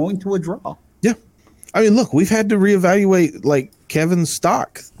possibly going to a draw. Yeah. I mean, look, we've had to reevaluate like Kevin's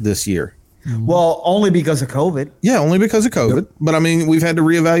stock this year. Well, only because of COVID. Yeah, only because of COVID. Yep. But I mean, we've had to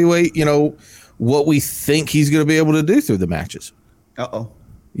reevaluate, what we think he's going to be able to do through the matches.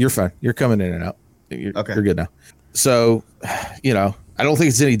 You're fine. You're coming in and out. You're good now. So, I don't think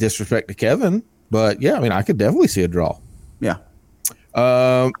it's any disrespect to Kevin, but yeah, I mean, I could definitely see a draw. Yeah.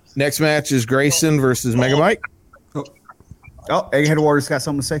 Next match is Grayson versus Mega Mike. Egghead Warriors got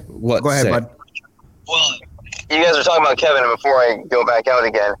something to say. What? Go ahead, bud. Well, you guys are talking about Kevin, and before I go back out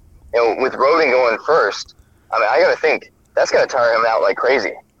again, with Roden going first, I mean, I got to think that's going to tire him out like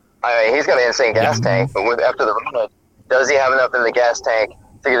crazy. I mean, he's got an insane gas tank, but after the run, does he have enough in the gas tank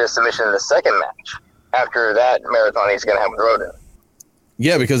to get a submission in the second match? After that marathon, he's going to have with Roden.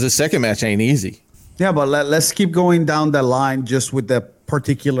 Yeah, because the second match ain't easy. Yeah, but let's keep going down the line just with the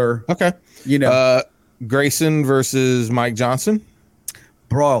particular. Okay. Grayson versus Mike Johnson.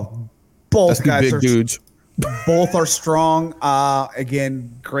 Bro, both guys big dudes. Both are strong.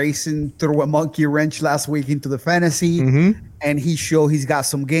 Again, Grayson threw a monkey wrench last week into the fantasy, and he showed he's got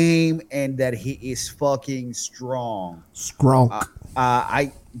some game and that he is fucking strong.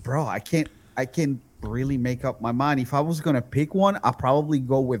 I can't really make up my mind. If I was gonna pick one, I'd probably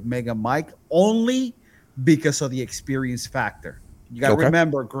go with Mega Mike only because of the experience factor. You got to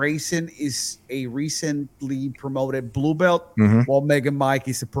remember, Grayson is a recently promoted blue belt, while Mega Mike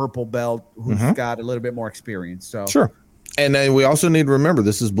is a purple belt who's got a little bit more experience. So sure. And then we also need to remember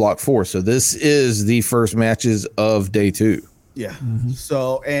this is block 4, so this is the first matches of day 2. Yeah.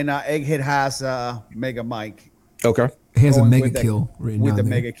 So and Egghead has Mega Mike. Okay. He has a mega kill with the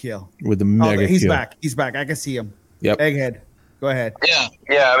mega kill. With the mega he's kill. back. He's back. I can see him. Yep. Egghead, go ahead. Yeah.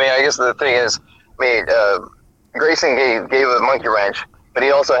 I mean, I guess the thing is, Grayson gave a monkey wrench, but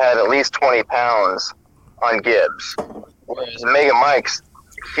he also had at least 20 pounds on Gibbs, whereas Mega Mike's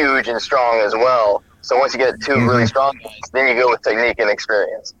huge and strong as well. So once you get 2 really strong guys, then you go with technique and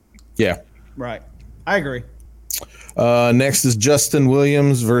experience. Yeah. Right. I agree. Next is Justin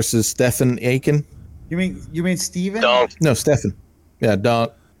Williams versus Stephen Eakin. You mean Steven? Dunk. No, Stephen. Yeah,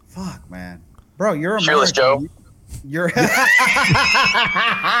 Dunk. Fuck, man. Bro, you're American. Shoeless Joe. You're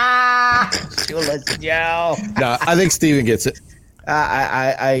Shoeless Joe. No, I think Steven gets it.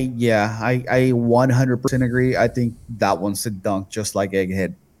 I 100% agree. I think that one's a dunk, just like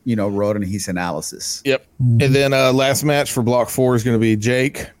Egghead, wrote in his analysis. Yep. And then last match for block 4 is going to be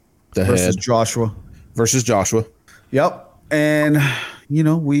Jake versus Joshua. Yep. And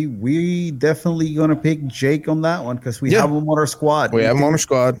we definitely gonna pick Jake on that one because we have him on our squad. We have him on our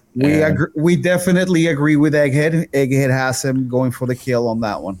squad. We definitely agree with Egghead. Egghead has him going for the kill on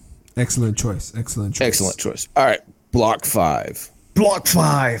that one. Excellent choice. All right, block 5. All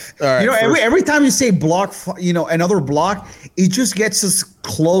right. Every time you say block, another block, it just gets us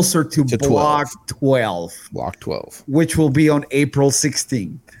closer to block 12. Block 12, which will be on April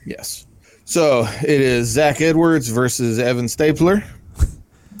 16th. Yes. So it is Zach Edwards versus Evan Stapler.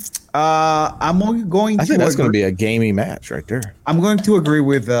 I'm going to. I think that's going to be a gamey match right there. I'm going to agree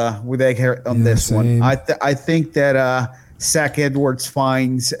with Egghead on this one. I think that Zach Edwards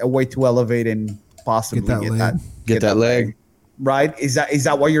finds a way to elevate and possibly get that leg. Right? Is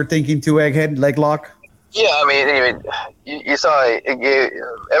that what you're thinking too, Egghead? Leg lock? Yeah, I mean, you saw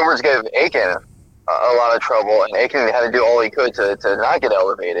Edwards gave Eakin a lot of trouble, and Eakin had to do all he could to not get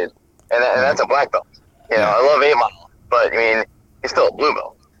elevated, and that's a black belt. I love 8 Mile, but I mean, he's still a blue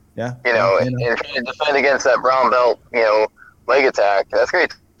belt. Yeah. And trying to defend against that brown belt, leg attack, that's going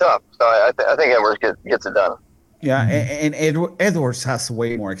to be tough. So I think Edwards gets it done. Yeah, and Edwards has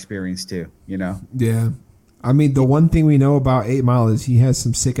way more experience too, Yeah. I mean, the one thing we know about 8 Mile is he has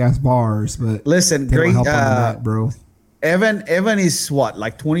some sick ass bars, but listen, they great don't help on the mat, bro. Evan is what,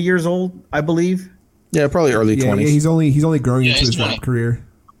 like 20 years old, I believe. Yeah, probably early 20s. Yeah, he's only growing into his rap career.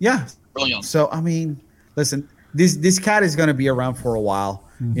 Yeah. Really young. So I mean, listen, this cat is going to be around for a while.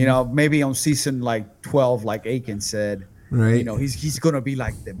 Maybe on season like 12, like Eakin said. Right. He's going to be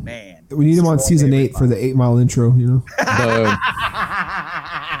like the man. We need him on season 8 for the 8 Mile intro. I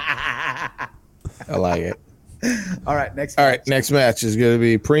like it. All right, next match is going to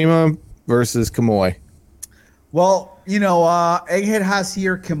be Prima versus Kamoy. Well, Egghead has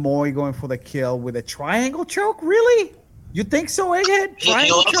here Kamoy going for the kill with a triangle choke. Really? You think so, Egghead? He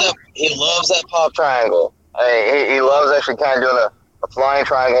loves that pop triangle. He loves actually kind of doing a flying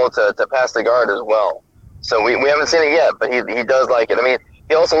triangle to pass the guard as well. So we haven't seen it yet, but he does like it. I mean,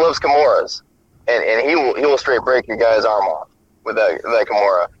 he also loves Kimuras, and he will straight break your guy's arm off with that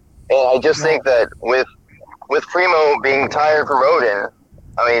Kimura. And I just think that with Primo being tired from Odin,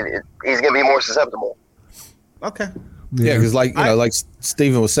 I mean, he's going to be more susceptible. Okay. Yeah, because like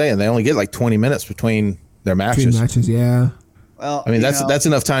Steven was saying, they only get like 20 minutes between their matches. Yeah. Well, I mean, that's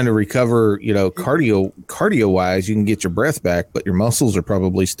enough time to recover. Cardio wise, you can get your breath back, but your muscles are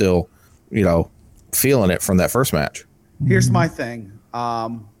probably still, feeling it from that first match. Here's my thing.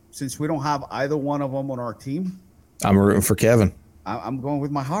 Since we don't have either one of them on our team, I'm rooting for Kevin. I'm going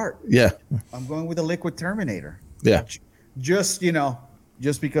with my heart. Yeah. I'm going with the Liquid Terminator. Yeah. Just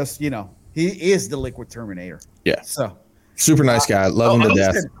because, he is the Liquid Terminator. Yeah. So super nice guy. Love him to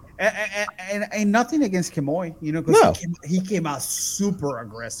death. And nothing against Kamoy, because he came out super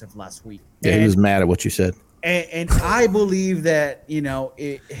aggressive last week. Yeah, he was mad at what you said. And I believe that,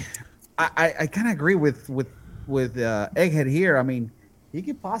 I kind of agree with Egghead here. I mean, he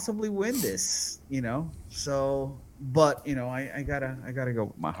could possibly win this, So, but I gotta go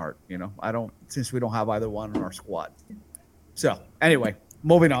with my heart. Since we don't have either one in our squad. So anyway,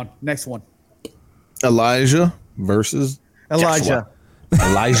 moving on. Next one. Elijah versus Elijah.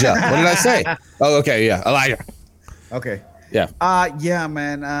 Elijah. What did I say? Oh, okay, yeah, Elijah. Okay. Yeah. Yeah,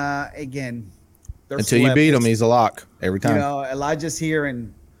 man. Again, until you beat him, he's a lock every time. Elijah's here,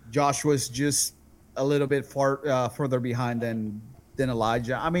 and Joshua's just a little bit further behind than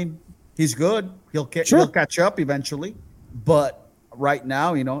Elijah. I mean, he's good. He'll catch up eventually, but right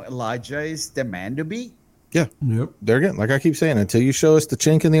now, Elijah is the man to beat. Yeah. Yep. There again, like I keep saying, until you show us the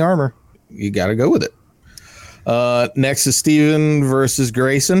chink in the armor, you got to go with it. Next is Steven versus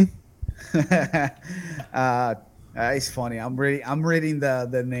Grayson. It's funny. I'm reading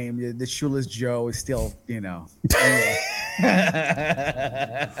the name. The Shoeless Joe is still, Anyway.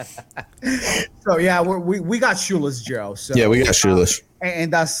 So yeah, we got Shoeless Joe. So Yeah, we got Shoeless.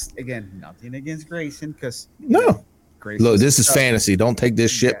 And that's again nothing against Grayson because Grayson. Look, this is fantasy. Don't take this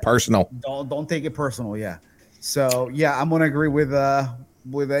shit personal. Don't take it personal. Yeah. So yeah, I'm gonna agree with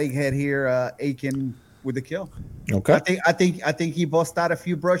Egghead here. Eakin with the kill. Okay. I think he bust out a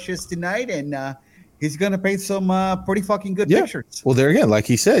few brushes tonight, and he's gonna paint some pretty fucking good pictures. Well, there again, like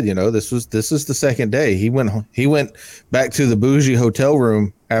he said, this is the second day. He went back to the bougie hotel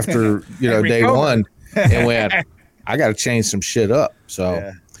room after day one and went, I got to change some shit up.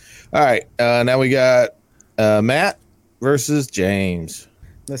 So, all right, now we got Matt versus James.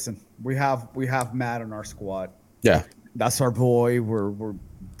 Listen, we have Matt on our squad. Yeah, that's our boy. We're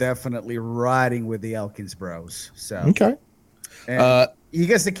definitely riding with the Elkins bros. So okay. And he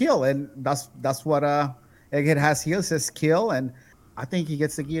gets the kill, and that's what Egghead has. He says kill, and I think he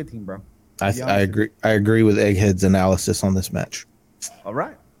gets the guillotine, bro. I agree. I agree with Egghead's analysis on this match. All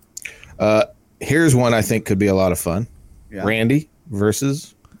right. Here's one I think could be a lot of fun. Yeah. Randy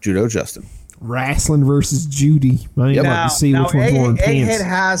versus Judo Justin. Wrestling versus Judy. I ain't about to see which one's more intense. Egghead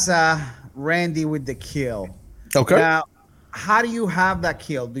has Randy with the kill. Okay. Now, how do you have that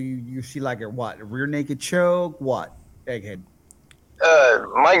kill? Do you see like a rear naked choke? What, Egghead?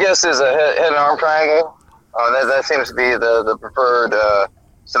 My guess is a head and arm triangle. That seems to be the preferred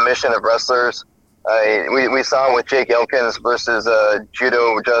submission of wrestlers. We saw with Jake Elkins versus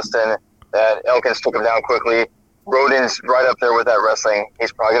Judo Justin that Elkins took him down quickly. Rodin's right up there with that wrestling.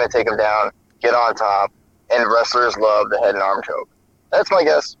 He's probably going to take him down, get on top, and wrestlers love the head and arm choke. That's my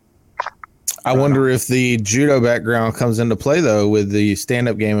guess. I wonder if the judo background comes into play, though, with the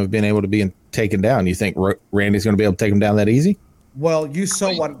stand-up game of being able to be taken down. You think Randy's going to be able to take him down that easy? Well, you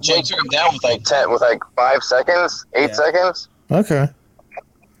saw what Jake took him down with 5 seconds, 8 seconds. Okay,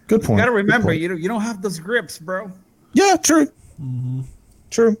 good point. You got to remember, you don't have those grips, bro. Yeah, true. Mm-hmm.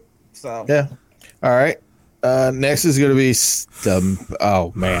 True. So yeah. All right. Next is going to be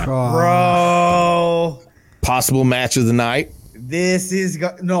oh man, bro. Possible match of the night. This is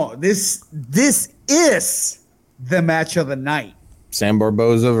this is the match of the night. Sam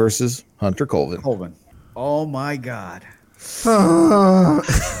Barboza versus Hunter Colvin. Oh my God.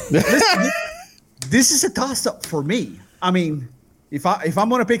 This is a toss up for me. I mean, if I'm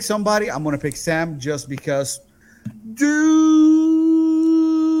gonna pick somebody, I'm gonna pick Sam just because Duval.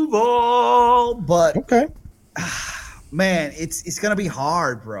 But okay, man, it's gonna be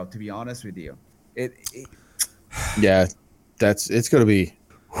hard, bro. To be honest with you, yeah, it's gonna be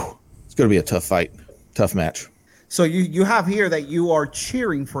a tough fight, tough match. So you have here that you are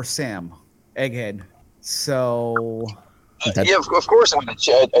cheering for Sam, Egghead. So yeah, of course I'm going to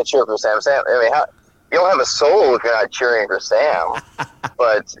cheer for Sam. Sam, I mean, you don't have a soul if you're not cheering for Sam.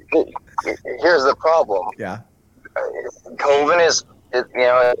 But here's the problem. Yeah, Colvin is,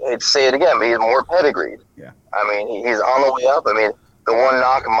 say it again, but he's more pedigreed. Yeah, I mean, he's on the way up. I mean, the one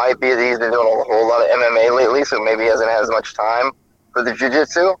knock might be that he's been doing a whole lot of MMA lately, so maybe he hasn't had as much time for the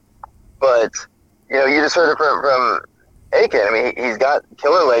jiu-jitsu. But you just heard it from Eakin. I mean, he's got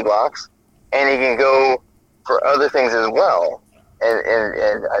killer leg locks, and he can go for other things as well.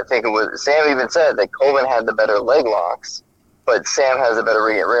 And I think it was Sam even said that Colvin had the better leg locks, but Sam has a better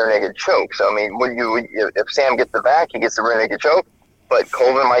rear naked choke. So I mean, if Sam gets the back, he gets the rear naked choke, but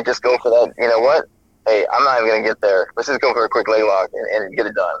Colvin might just go for that. You know what? Hey, I'm not even gonna get there. Let's just go for a quick leg lock and get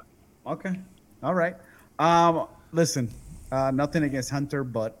it done. Okay, all right. Listen, nothing against Hunter,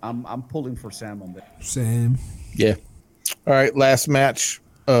 but I'm pulling for Sam on this. Sam. Yeah. All right. Last match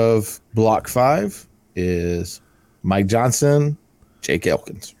of Block 5 is Mike Johnson, Jake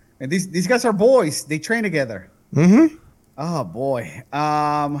Elkins. And these guys are boys. They train together. Mm-hmm. Oh boy.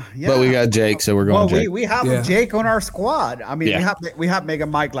 Yeah. But we got Jake, so we're going Jake. We have Jake on our squad. I mean, we have Mega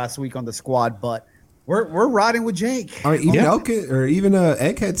Mike last week on the squad, but we're riding with Jake. All right, even Elkin or even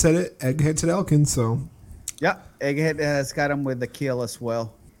Egghead said it. Egghead said Elkins, so yeah, Egghead has got him with the kill as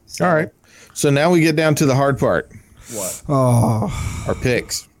well. So, all right. So now we get down to the hard part. What? Oh, our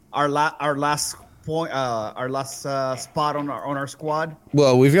picks. Our last point. Our last spot on our squad.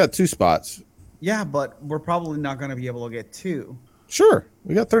 Well, we've got 2 spots. Yeah, but we're probably not going to be able to get 2. Sure,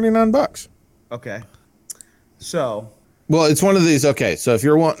 we got $39. Okay. So. Well, it's one of these. Okay, so if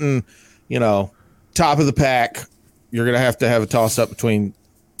you're wanting, top of the pack, you're going to have a toss up between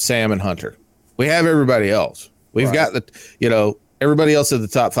Sam and Hunter. We have everybody else. We've got everybody else at the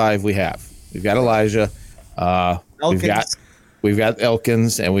top 5 we have. We've got Elijah. We've got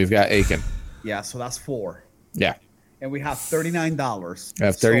Elkins and we've got Eakin. Yeah, so that's 4. Yeah. And we have $39. I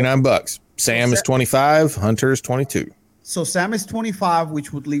have $39. Sam is 25. Hunter is 22. So Sam is 25,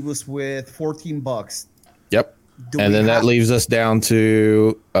 which would leave us with $14. Yep. And then that leaves us down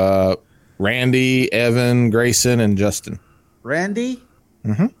to Randy, Evan, Grayson, and Justin. Randy,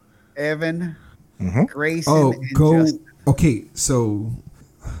 Evan, Grayson, and Justin. Okay, so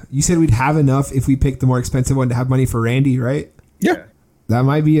you said we'd have enough if we picked the more expensive one to have money for Randy, right? Yeah. That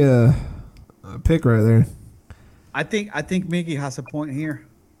might be a pick right there. I think Miggy has a point here.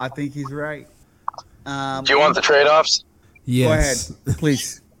 I think he's right. Do you want the trade-offs? Yes. Go ahead,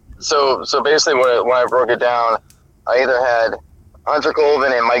 please. So basically, when I broke it down, I either had Hunter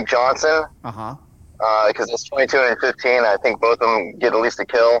Colvin and Mike Johnson. Because it's 22 and 15. I think both of them get at least a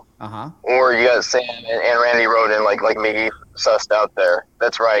kill. Or you got Sam and Randy Roden, like Miggy sussed out there.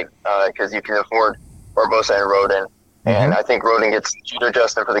 That's right, because you can afford Barbosa and Roden. And I think Roden gets Judah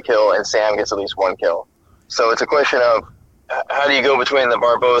Justin for the kill, and Sam gets at least 1 kill. So it's a question of how do you go between the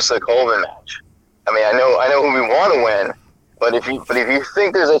Barbosa Colvin match? I mean, I know who we want to win, but if you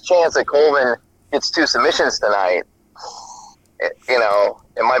think there's a chance that Colvin gets 2 submissions tonight,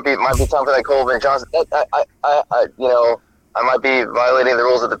 it might be time for that Colvin Johnson. I might be violating the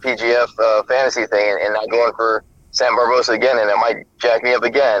rules of the PGF fantasy thing and not going for Sam Barbosa again, and it might jack me up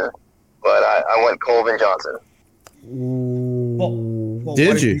again. But I went Colvin Johnson.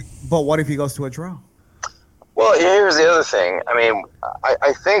 Did you? But what if he goes to a draw? Well, here's the other thing. I mean,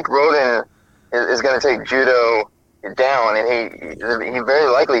 I think Roden is going to take Judo down, and he very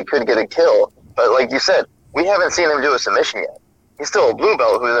likely could get a kill. But like you said, we haven't seen him do a submission yet. He's still a blue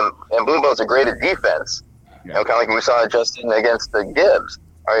belt, and blue belts are great at defense. Yeah. Kind of like we saw Justin against the Gibbs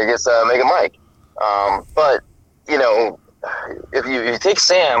or against Mega Mike. But if you take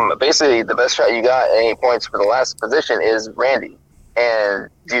Sam, basically the best shot you got at any points for the last position is Randy. And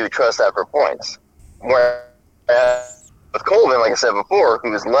do you trust that for points? Whereas with Colvin, like I said before,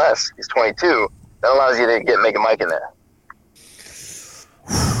 who is less, he's 22, that allows you to get Mega Mike in there.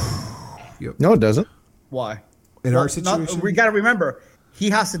 No, it doesn't. Why? In our situation? We got to remember, he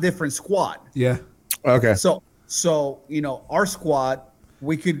has a different squad. Yeah. Okay. So our squad,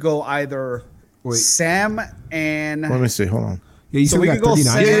 we could go either Sam and... Let me see. Hold on. Yeah, you said we got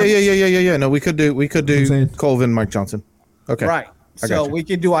 39. Yeah. No, we could do Colvin, Mike Johnson. Okay. Right. So we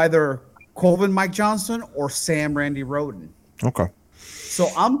could do either Colvin, Mike Johnson, or Sam, Randy Roden. Okay. So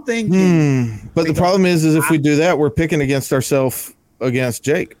I'm thinking... But the problem is if we do that, we're picking against ourselves against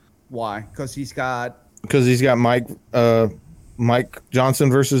Jake. Why? Because he's got Mike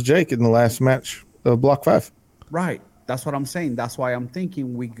Johnson versus Jake in the last match of Block 5. Right. That's what I'm saying. That's why I'm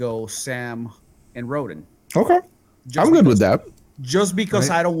thinking we go Sam and Roden. Okay. I'm good with that. Just because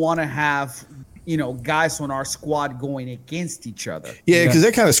I don't want to have, guys on our squad going against each other. Yeah, because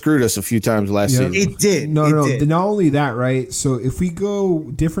they kind of screwed us a few times last season. It did. No. Not only that, right? So if we go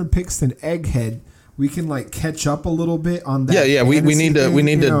different picks than Egghead, we can catch up a little bit on that. Yeah. We need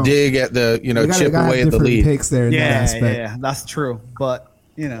to dig at the chip away at the lead. Picks there in that aspect. Yeah, that's true. But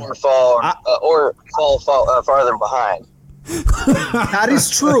or fall farther behind. That is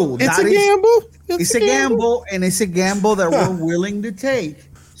true. It's a gamble. It's a gamble, and it's a gamble that we're willing to take.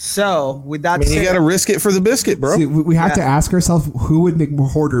 So with that, you got to risk it for the biscuit, bro. See, we have to ask ourselves who would make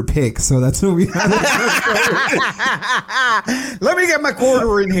Hoarder pick. So that's what we have. Let me get my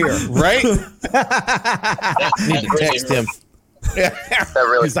quarter in here, right? Need to text him.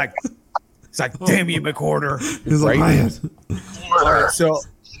 He's like, damn you, McCorder. He's like, all right, so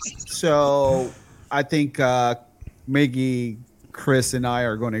I think Miggy, Chris, and I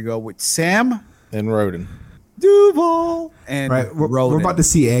are going to go with Sam and Roden. Duval and we're about to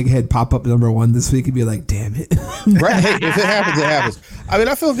see Egghead pop up #1 this week and be like, damn it. Right. Hey, if it happens, it happens. I mean,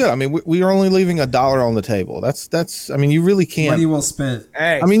 I feel good. I mean, we are only leaving $1 on the table. That's I mean, you really can't. Money well spent.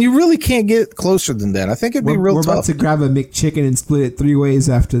 Hey. I mean, you really can't get closer than that. I think it'd be real tough. We're about to grab a McChicken and split it 3 ways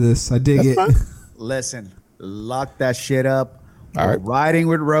after this. I dig it. Fine. Listen, lock that shit up. All we're right. riding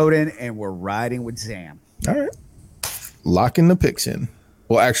with Roden and we're riding with Sam. All right. Locking the picks in.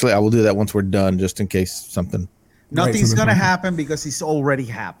 Well, actually, I will do that once we're done, just in case something. Nothing's going to happen because it's already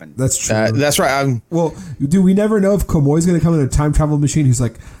happened. That's true. That's right. Well, dude, we never know if Kamoy's going to come in a time travel machine. He's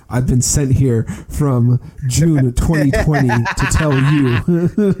like, I've been sent here from June 2020 to tell you.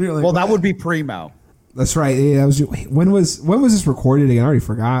 Like, well, that would be primo. That's right. Yeah, when was this recorded again? I already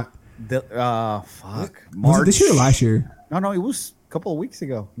forgot. March. Was it this year or last year? No, it was a couple of weeks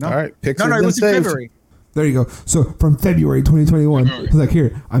ago. No. All right. It was in February. There you go. So from February 2021, he's like,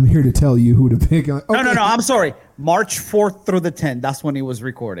 I'm here to tell you who to pick. Like, okay. No. I'm sorry. March 4th through the 10th. That's when it was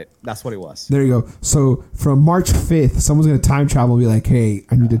recorded. That's what it was. There you go. So from March 5th, someone's going to time travel and be like, hey,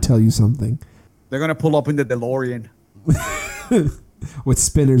 I need to tell you something. They're going to pull up in the DeLorean. With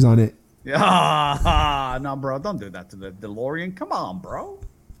spinners on it. Yeah, no, bro. Don't do that to the DeLorean. Come on, bro. What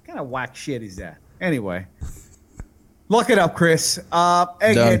kind of whack shit is that? Anyway. Look it up, Chris.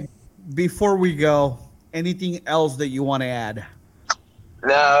 Egghead, before we go, anything else that you want to add?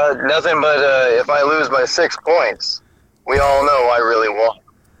 No, nothing but if I lose by 6 points, we all know I really won.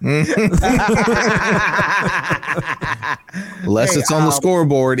 Unless it's on the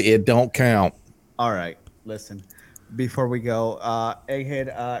scoreboard, it don't count. All right, listen. Before we go,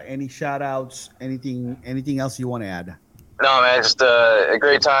 Egghead, any shout outs, anything else you want to add? No, man, just a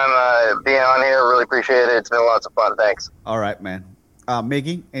great time being on here. Really appreciate it. It's been lots of fun. Thanks. All right, man.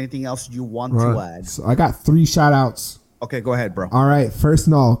 Miggy, anything else you want to add? So I got 3 shout outs. Okay, go ahead, bro. All right. First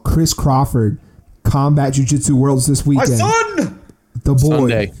and all, Chris Crawford, Combat Jiu-Jitsu Worlds this weekend. My son! The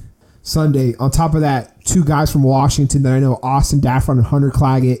boy. Sunday. On top of that, 2 guys from Washington that I know, Austin Daffron and Hunter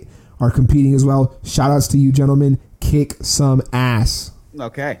Claggett, are competing as well. Shout outs to you, gentlemen. Kick some ass.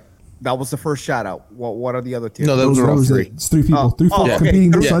 Okay. That was the first shout out. What are the other 2? No, those were all 3. It's 3 people. 3 folks okay.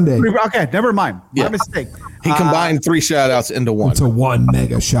 competing this Sunday. Okay, never mind. My mistake. He combined 3 shout outs into one. It's a 1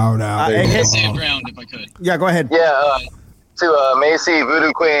 mega shout out. Save ground if I could. Yeah, go ahead. Yeah, to Macy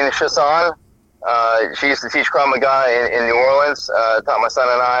Voodoo Queen Shassan. She used to teach Krav Maga in New Orleans. Taught my son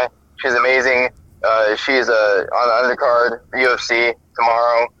and I. She's amazing. She's on the undercard UFC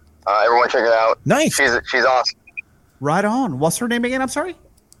tomorrow. Everyone check it out. Nice. She's awesome. Right on. What's her name again? I'm sorry.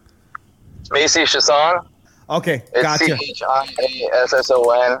 Macy Shassan. Okay, It's gotcha.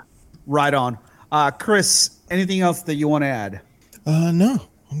 CHIASSON. Right on. Chris, anything else that you want to add? No,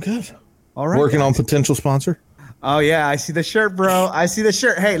 I'm good. All right. Working on potential sponsor. Oh, yeah. I see the shirt, bro. I see the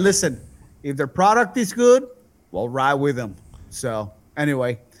shirt. Hey, listen. If their product is good, we'll ride with them. So,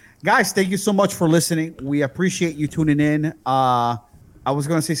 anyway. Guys, thank you so much for listening. We appreciate you tuning in. I was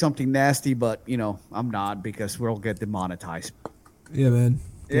going to say something nasty, but, I'm not because we'll get demonetized. Yeah, man.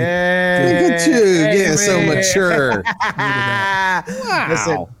 Yeah. Look at you. Yeah, so mature. Wow.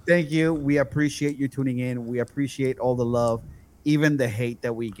 Listen, thank you. We appreciate you tuning in. We appreciate all the love, even the hate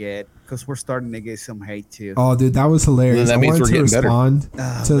that we get, because we're starting to get some hate too. Oh, dude, that was hilarious. That means we're getting respond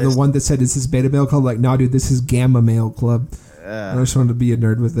to the one that said, "Is this Beta Male Club?" Like, no, dude, this is Gamma Male Club. I just wanted to be a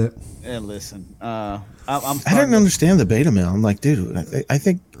nerd with it. And listen, I didn't understand the beta male. I'm like, dude, I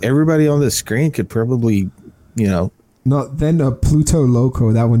think everybody on this screen could probably, No, then Pluto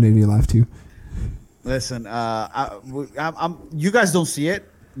Loco, that one made me laugh too. Listen, you guys don't see it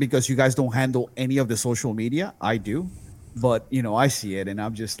because you guys don't handle any of the social media. I do, but I see it, and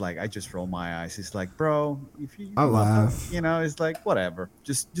I'm just like, I just roll my eyes. It's like, bro, if you, I laugh. It's like whatever.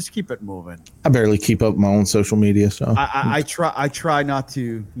 Just keep it moving. I barely keep up my own social media, so I try not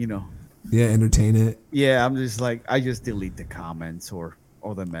to, Yeah, entertain it. Yeah, I'm just like, I just delete the comments or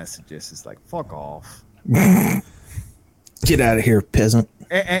the messages. It's like, fuck off. get out of here, peasant.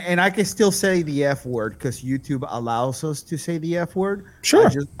 And I can still say the F word because YouTube allows us to say the F word. Sure.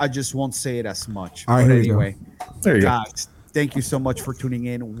 I just won't say it as much. All right, but here you anyway, There you guys, thank you so much for tuning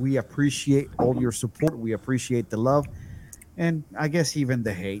in. We appreciate all your support. We appreciate the love. And I guess even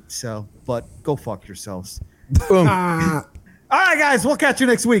the hate. So, but go fuck yourselves. Boom. All right, guys, we'll catch you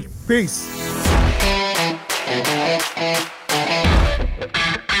next week. Peace.